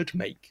actually could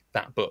make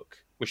that book,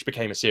 which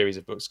became a series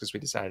of books because we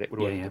decided it would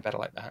work a bit better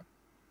like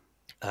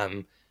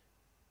that.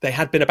 They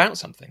had been about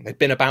something. They'd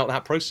been about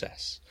that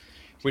process,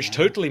 which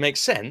totally makes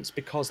sense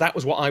because that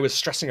was what I was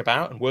stressing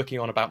about and working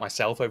on about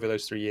myself over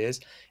those 3 years.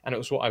 And it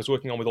was what I was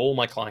working on with all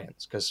my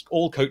clients, because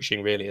all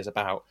coaching really is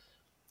about,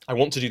 I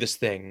want to do this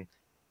thing.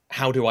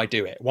 How do I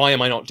do it? Why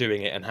am I not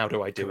doing it? And how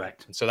do I do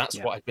it? And so that's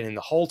what I've been in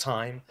the whole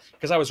time,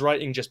 because I was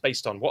writing just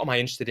based on what am I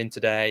interested in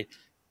today?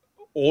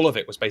 All of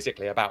it was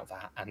basically about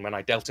that. And when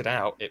I dealt it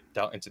out, it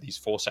dealt into these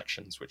 4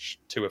 sections, which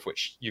 2 of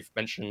which you've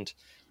mentioned.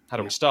 How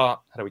do we start?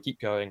 How do we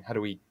keep going? How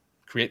do we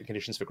create the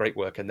conditions for great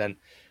work? And then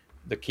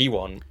the key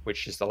one,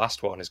 which is the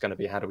last one, is going to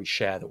be how do we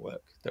share the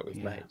work that we've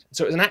made?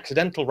 So it was an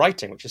accidental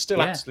writing, which is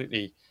still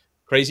absolutely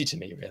crazy to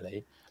me,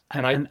 really.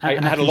 And I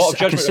had a lot of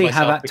judgment. I can see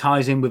how that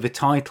ties in with the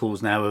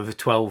titles now of the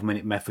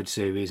 12-minute method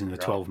series and the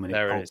 12-minute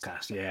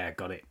podcast. Yeah,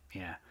 got it.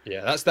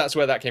 Yeah, that's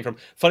where that came from.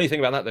 Funny thing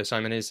about that, though,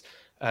 Simon, is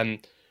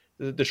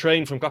the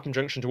train from Clapham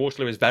Junction to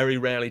Waterloo is very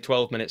rarely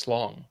 12 minutes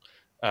long.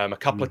 A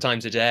couple of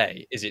times a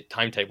day is it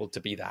timetabled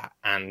to be that.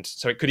 And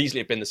so it could easily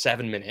have been the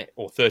 7-minute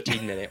or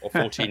 13-minute or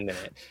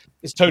 14-minute.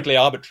 It's totally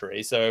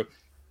arbitrary. So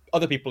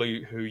other people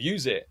who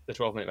use it, the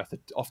 12-minute method,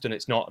 often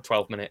it's not a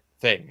 12-minute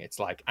thing. It's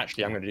like,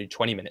 actually, I'm going to do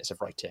 20 minutes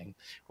of writing,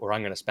 or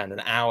I'm going to spend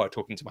an hour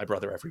talking to my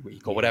brother every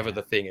week, or whatever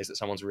the thing is that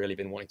someone's really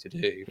been wanting to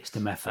do. It's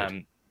the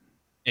method.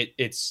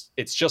 It's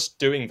just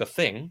doing the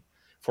thing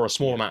for a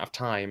small amount of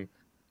time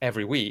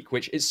every week,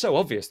 which is so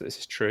obvious that this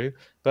is true,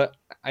 but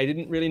I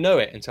didn't really know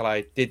it until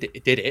I did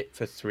it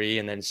for 3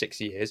 and then 6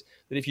 years,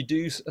 that if you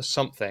do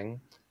something,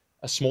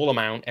 a small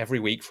amount every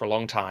week for a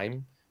long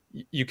time,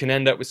 you can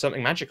end up with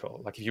something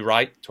magical. Like if you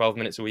write 12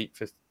 minutes a week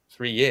for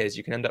 3 years,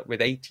 you can end up with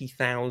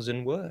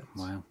 80,000 words.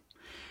 Wow.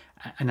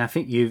 And I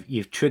think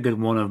you've triggered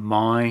one of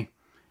my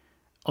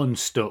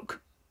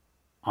unstuck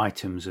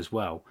items as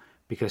well,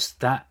 because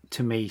that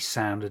to me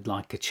sounded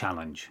like a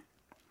challenge.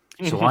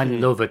 So I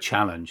love a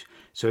challenge.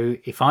 So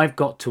if I've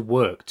got to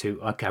work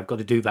okay, I've got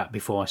to do that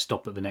before I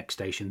stop at the next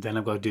station, then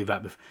I've got to do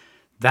that.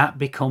 That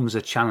becomes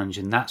a challenge,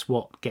 and that's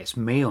what gets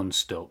me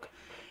unstuck.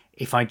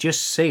 If I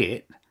just see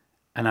it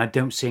and I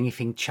don't see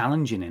anything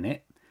challenging in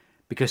it,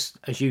 because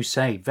as you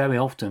say, very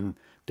often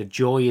the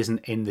joy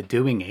isn't in the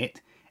doing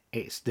it,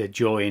 it's the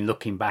joy in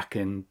looking back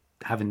and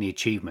having the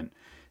achievement.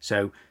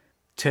 So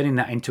turning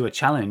that into a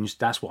challenge,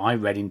 that's what I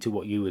read into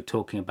what you were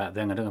talking about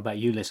then. I don't know about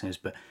you listeners,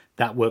 but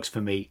that works for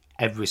me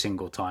every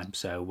single time.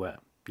 So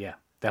yeah,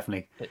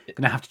 definitely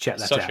going to have to check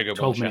that out.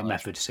 12-minute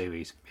method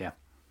series. Yeah.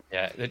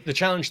 Yeah, the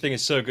challenge thing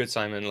is so good,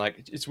 Simon.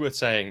 Like, it's worth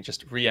saying,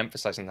 just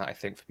re-emphasizing that, I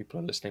think, for people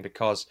who are listening,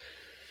 because,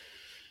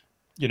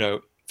 you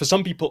know, for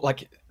some people,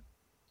 like,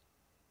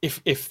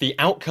 if the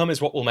outcome is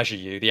what will measure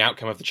you, the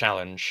outcome of the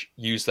challenge,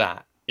 use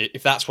that.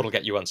 If that's what will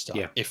get you unstuck.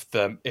 Yeah. If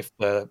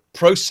the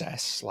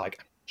process,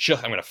 like,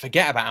 I'm going to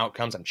forget about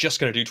outcomes, I'm just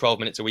going to do 12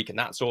 minutes a week, and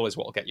that's all is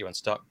what will get you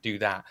unstuck, do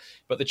that.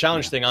 But the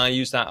challenge thing, I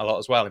use that a lot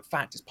as well. In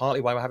fact, it's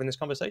partly why we're having this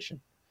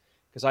conversation,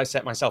 because I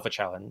set myself a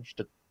challenge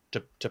to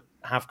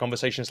have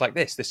conversations like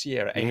this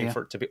year, aiming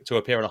for it to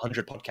appear on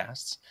 100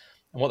 podcasts.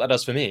 And what that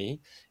does for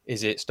me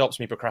is it stops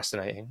me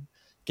procrastinating,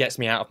 gets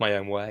me out of my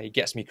own way,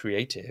 gets me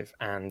creative,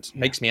 and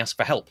makes me ask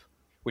for help,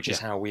 which is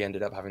how we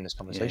ended up having this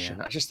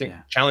conversation. I just think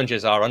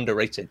challenges are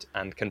underrated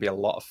and can be a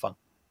lot of fun.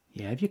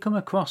 Yeah, have you come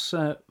across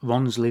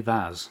Ronsley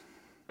Vaz?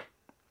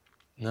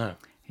 No.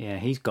 Yeah,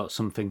 he's got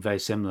something very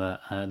similar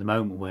at the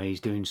moment where he's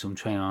doing some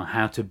training on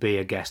how to be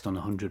a guest on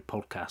 100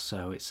 podcasts.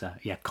 So it's a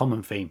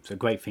common theme. It's a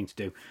great thing to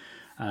do.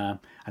 And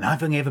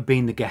I've only ever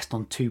been the guest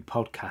on 2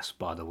 podcasts,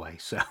 by the way.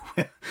 So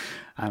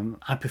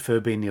I prefer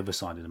being the other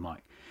side of the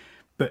mic.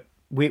 But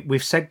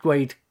we've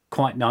segued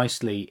quite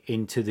nicely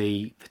into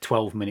the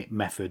 12-minute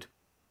method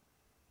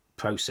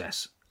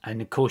process. And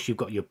of course, you've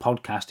got your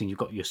podcast and you've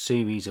got your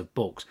series of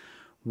books.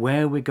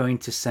 Where we're going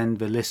to send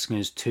the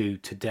listeners to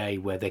today,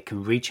 where they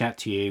can reach out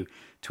to you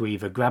to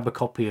either grab a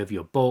copy of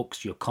your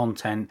books, your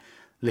content,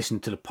 listen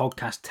to the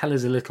podcast. Tell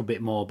us a little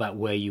bit more about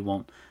where you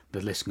want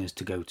the listeners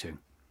to go to.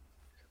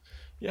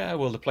 Yeah,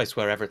 well, the place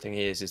where everything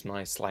is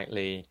my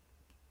slightly,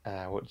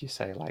 what do you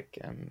say, like,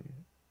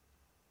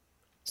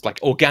 it's like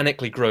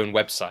organically grown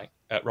website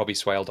at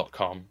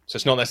robbieswale.com. So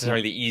it's not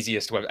necessarily the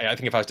easiest web. I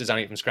think if I was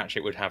designing it from scratch,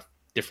 it would have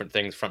different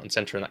things front and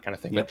center and that kind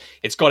of thing. But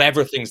it's got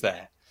everything's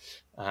there.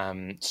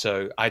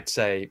 So I'd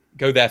say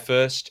go there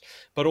first,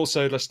 but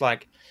also just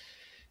like,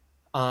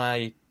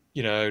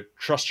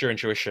 trust your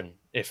intuition.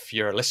 If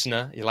you're a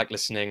listener, you like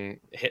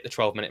listening, hit the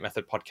 12-minute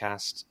method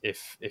podcast.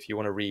 If you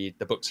want to read,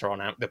 the books are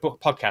on the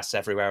book podcasts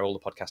everywhere, all the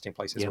podcasting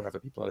places, wherever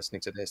people are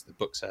listening to this, the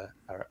books are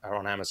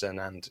on Amazon.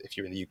 And if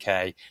you're in the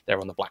UK, they're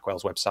on the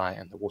Blackwell's website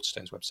and the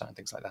Waterstones website and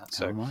things like that.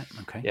 So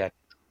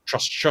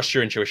trust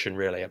your intuition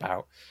really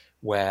about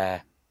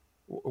where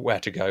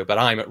to go. But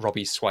I'm at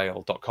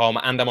robbieswale.com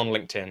and I'm on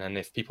LinkedIn. And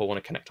if people want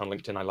to connect on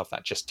LinkedIn, I love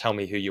that. Just tell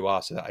me who you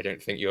are so that I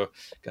don't think you're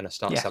going to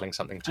start selling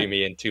something to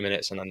me in 2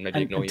 minutes and then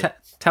maybe ignore you.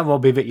 Tell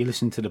Robbie that you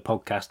listen to the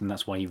podcast and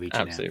that's why you're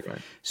reaching out. Absolutely right.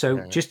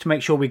 So just to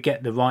make sure we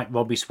get the right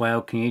Robbie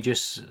Swale, can you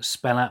just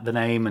spell out the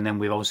name? And then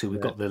we've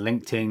got the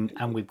LinkedIn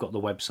and we've got the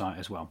website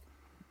as well.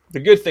 The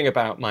good thing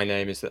about my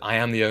name is that I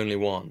am the only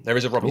one. There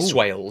is a Robbie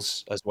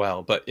Swales as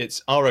well, but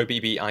it's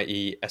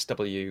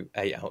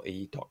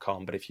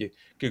ROBBIESWALE.com. But if you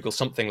Google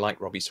something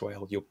like Robbie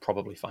Swale, you'll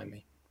probably find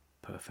me.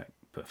 Perfect.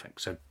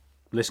 So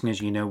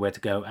listeners, you know where to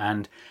go.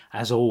 And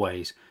as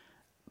always,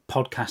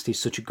 podcast is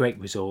such a great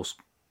resource.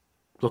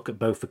 Look at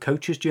both the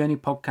Coach's Journey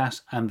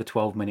podcast and the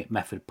 12-minute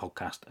method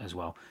podcast as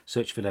well.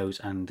 Search for those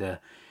and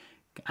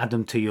add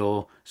them to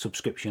your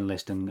subscription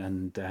list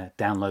and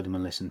download them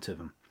and listen to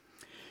them.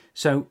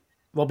 So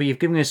Robbie, you've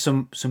given us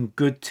some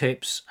good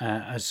tips,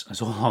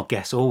 as all our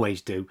guests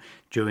always do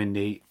during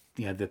the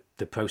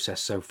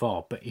process so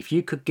far. But if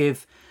you could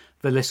give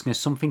the listeners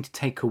something to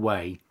take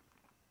away,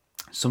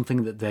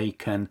 something that they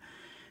can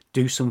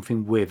do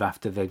something with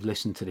after they've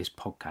listened to this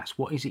podcast,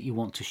 what is it you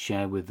want to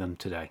share with them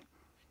today?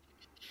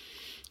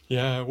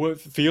 Yeah, well, it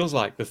feels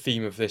like the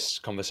theme of this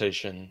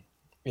conversation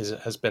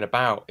has been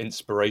about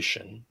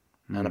inspiration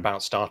and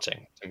about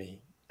starting to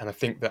me. And I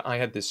think that I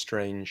had this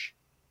strange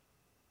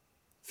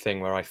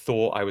thing where I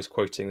thought I was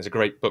quoting, there's a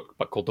great book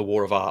called The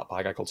War of Art by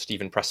a guy called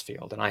Stephen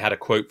Pressfield, and I had a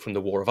quote from The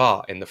War of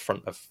Art in the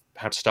front of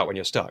How to Start When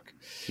You're Stuck.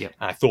 And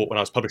I thought when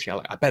I was publishing,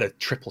 I better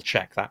triple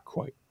check that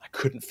quote. I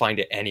couldn't find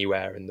it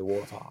anywhere in The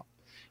War of Art.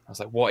 I was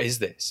like, what is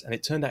this? And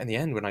it turned out in the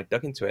end, when I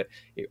dug into it,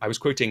 I was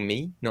quoting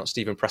me, not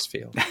Stephen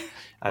Pressfield.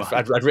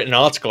 I'd written an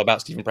article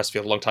about Stephen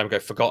Pressfield a long time ago,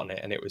 forgotten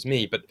it, and it was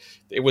me, but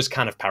it was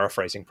kind of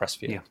paraphrasing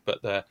Pressfield.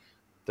 But the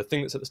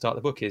thing that's at the start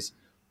of the book is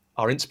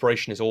our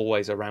inspiration is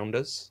always around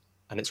us.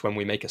 And it's when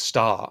we make a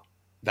start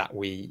that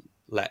we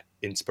let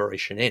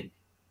inspiration in.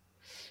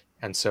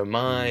 And so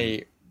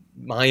my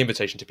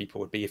invitation to people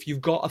would be, if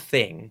you've got a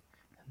thing,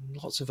 and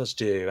lots of us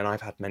do, and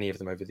I've had many of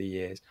them over the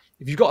years,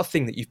 if you've got a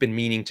thing that you've been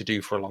meaning to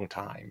do for a long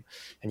time,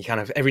 and you kind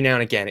of every now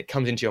and again it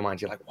comes into your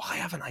mind, you're like, why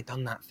haven't I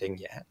done that thing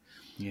yet?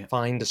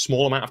 Find a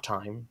small amount of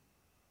time,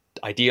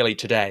 ideally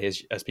today,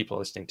 as people are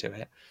listening to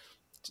it,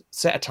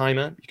 set a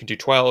timer. You can do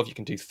 12, you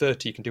can do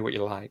 30, you can do what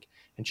you like,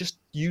 and just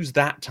use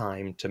that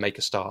time to make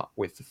a start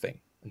with the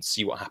thing and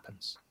see what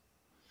happens.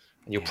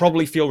 And you'll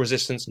probably feel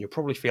resistance and you'll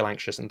probably feel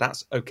anxious, and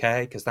that's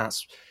okay, because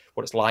that's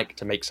what it's like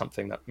to make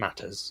something that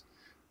matters.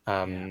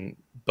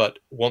 But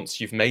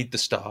once you've made the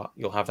start,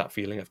 you'll have that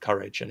feeling of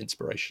courage and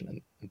inspiration,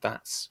 and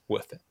that's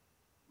worth it.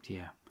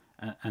 Yeah.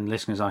 And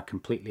listeners, I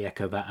completely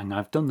echo that, and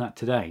I've done that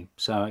today.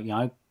 So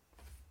I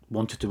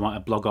wanted to write a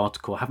blog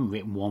article. I haven't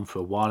written one for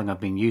a while, and I've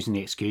been using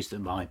the excuse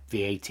that my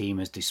VA team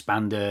has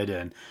disbanded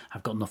and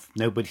I've got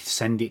nobody to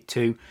send it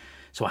to,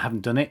 so I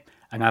haven't done it.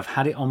 And I've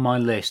had it on my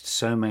list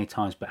so many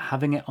times, but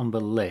having it on the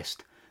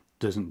list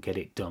doesn't get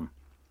it done.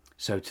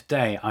 So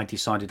today I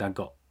decided I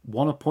got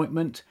one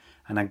appointment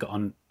and I got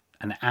on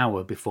an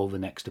hour before the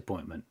next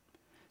appointment.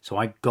 So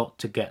I got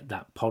to get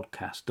that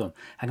podcast done.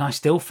 And I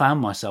still found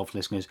myself,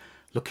 listeners,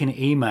 looking at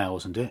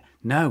emails and do it.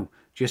 No,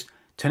 just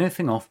turn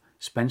everything off,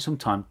 spend some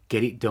time,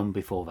 get it done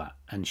before that.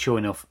 And sure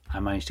enough, I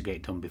managed to get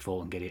it done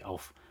before and get it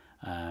off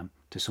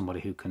to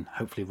somebody who can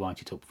hopefully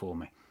write it up for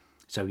me.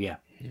 So yeah,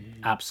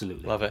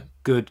 absolutely. Love it.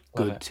 Good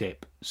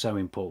tip. So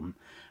important.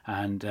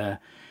 And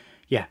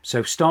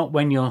so start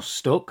when you're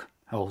stuck.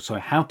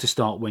 How to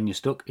start when you're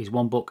stuck is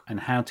one book, and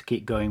how to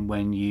keep going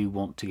when you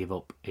want to give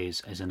up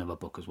is another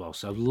book as well.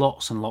 So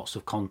lots and lots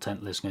of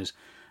content, listeners,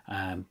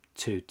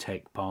 to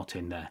take part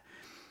in there.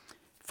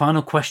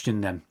 Final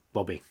question then,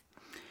 Bobby.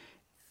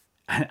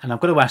 And I've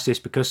got to ask this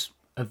because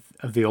of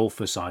the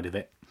author side of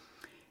it.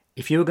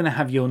 If you were going to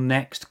have your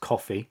next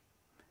coffee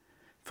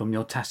from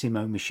your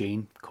Tassimo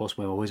machine, of course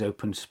we're always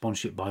open to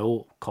sponsorship by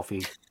all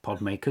coffee pod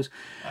makers,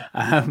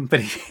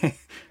 but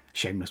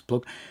shameless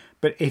plug.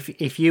 But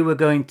if you were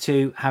going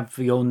to have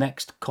your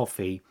next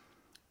coffee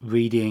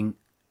reading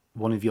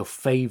one of your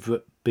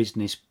favourite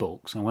business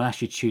books, and I will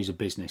ask you to choose a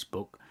business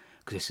book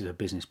because this is a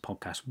business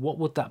podcast, what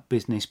would that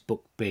business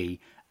book be,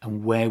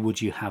 and where would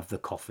you have the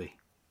coffee?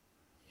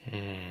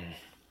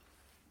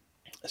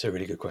 That's a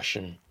really good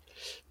question.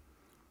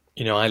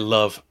 I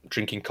love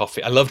drinking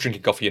coffee. I love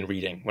drinking coffee and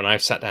reading. When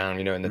I've sat down,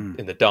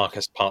 in the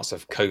darkest parts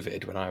of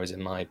COVID, when I was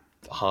in my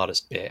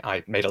hardest bit,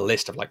 I made a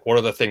list of what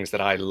are the things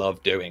that I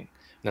love doing.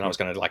 And then I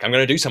was I'm going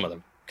to do some of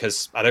them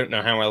because I don't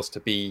know how else to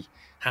be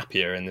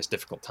happier in this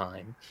difficult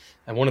time.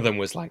 And one of them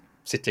was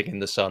sitting in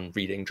the sun,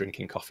 reading,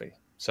 drinking coffee.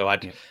 So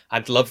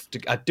I'd love to.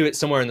 I'd do it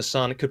somewhere in the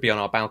sun. It could be on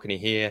our balcony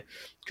here.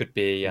 It could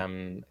be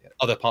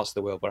other parts of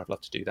the world where I'd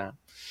love to do that.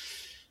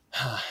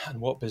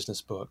 And what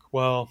business book?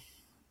 Well,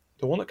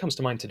 the one that comes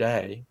to mind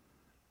today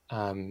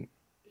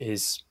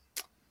is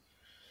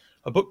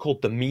a book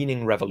called The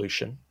Meaning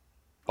Revolution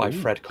by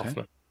Fred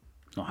Kaufman.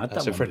 Not had that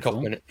one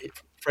before.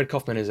 Fred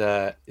Kaufman is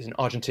an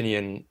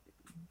Argentinian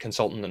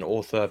consultant and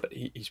author, but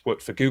he's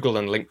worked for Google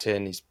and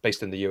LinkedIn. He's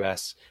based in the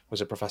US,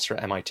 was a professor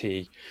at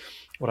MIT.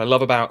 What I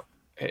love about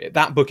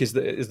that book is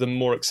the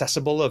more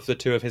accessible of the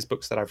two of his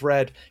books that I've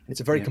read. And it's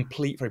a very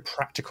complete, very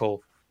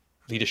practical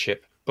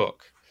leadership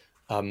book.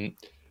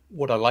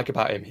 What I like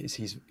about him is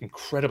he's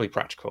incredibly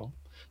practical.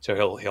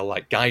 So he'll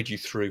guide you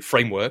through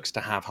frameworks to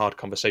have hard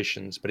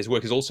conversations, but his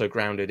work is also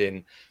grounded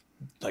in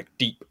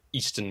deep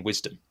Eastern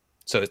wisdom.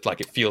 So it's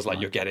it feels like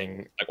you're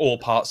getting all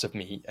parts of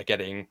me are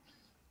getting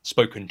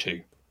spoken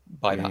to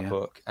by that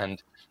book.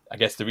 And I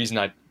guess the reason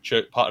another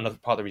part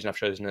of the reason I've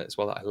chosen it as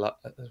well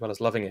as well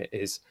as loving it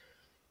is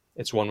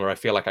it's one where I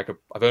feel like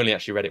I've only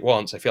actually read it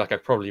once. I feel like I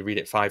could probably read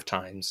it 5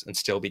 times and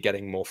still be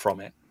getting more from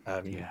it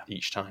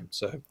each time.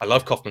 So I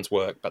love Kaufman's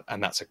work,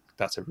 and that's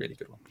a really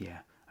good one. Yeah,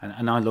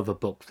 and I love a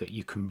book that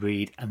you can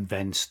read and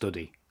then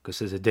study. Because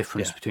there's a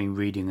difference between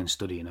reading and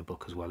studying a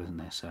book as well, isn't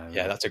there? So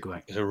that's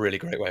it's a really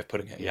great way of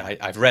putting it. Yeah,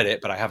 I've read it,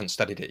 but I haven't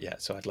studied it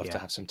yet. So I'd love to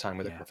have some time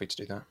with a coffee to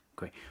do that.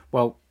 Great.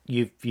 Well,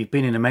 you've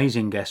been an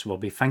amazing guest,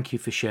 Robbie. Thank you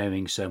for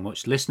sharing so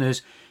much.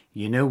 Listeners,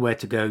 you know where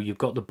to go. You've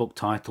got the book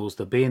titles.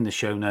 They'll be in the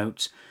show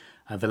notes.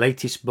 The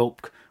latest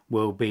book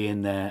will be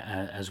in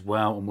there as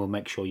well, and we'll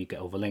make sure you get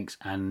all the links.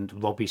 And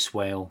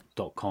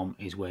robbieswale.com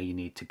is where you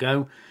need to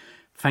go.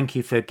 Thank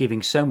you for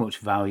giving so much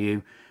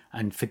value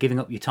and for giving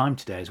up your time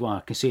today as well.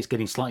 I can see it's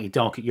getting slightly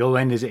dark at your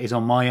end as it is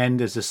on my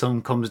end as the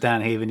sun comes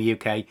down here in the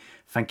UK.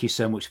 Thank you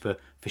so much for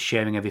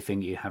sharing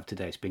everything you have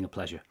today. It's been a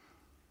pleasure.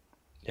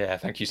 Yeah,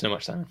 thank you so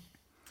much, Simon.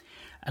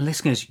 And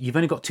listeners, you've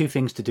only got 2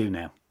 things to do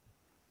now.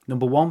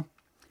 Number 1,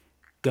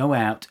 go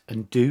out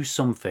and do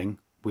something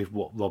with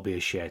what Robbie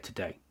has shared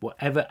today.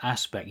 Whatever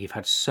aspect, you've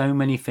had so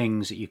many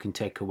things that you can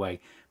take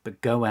away,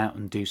 but go out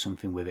and do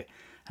something with it.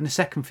 And the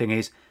second thing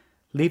is,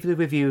 leave the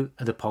review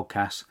of the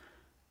podcast.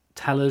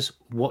 Tell us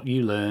what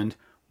you learned,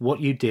 what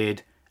you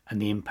did,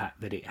 and the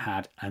impact that it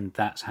had. And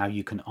that's how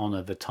you can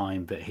honour the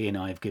time that he and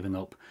I have given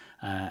up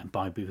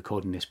by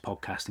recording this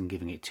podcast and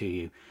giving it to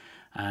you.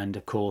 And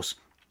of course,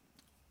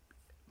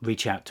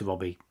 reach out to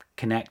Robbie,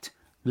 connect,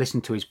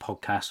 listen to his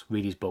podcast,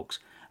 read his books,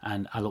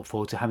 and I look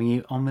forward to having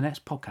you on the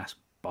next podcast.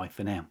 Bye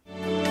for now.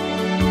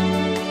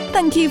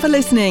 Thank you for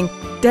listening.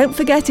 Don't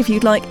forget, if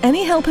you'd like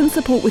any help and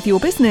support with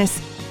your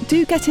business,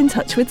 do get in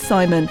touch with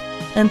Simon.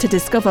 And to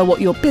discover what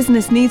your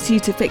business needs you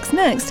to fix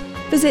next,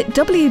 visit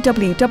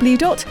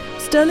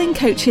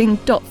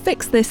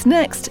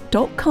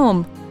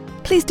www.sterlingcoaching.fixthisnext.com.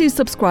 Please do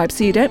subscribe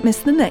so you don't miss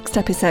the next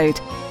episode.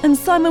 And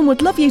Simon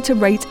would love you to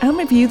rate and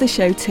review the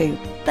show too.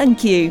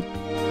 Thank you.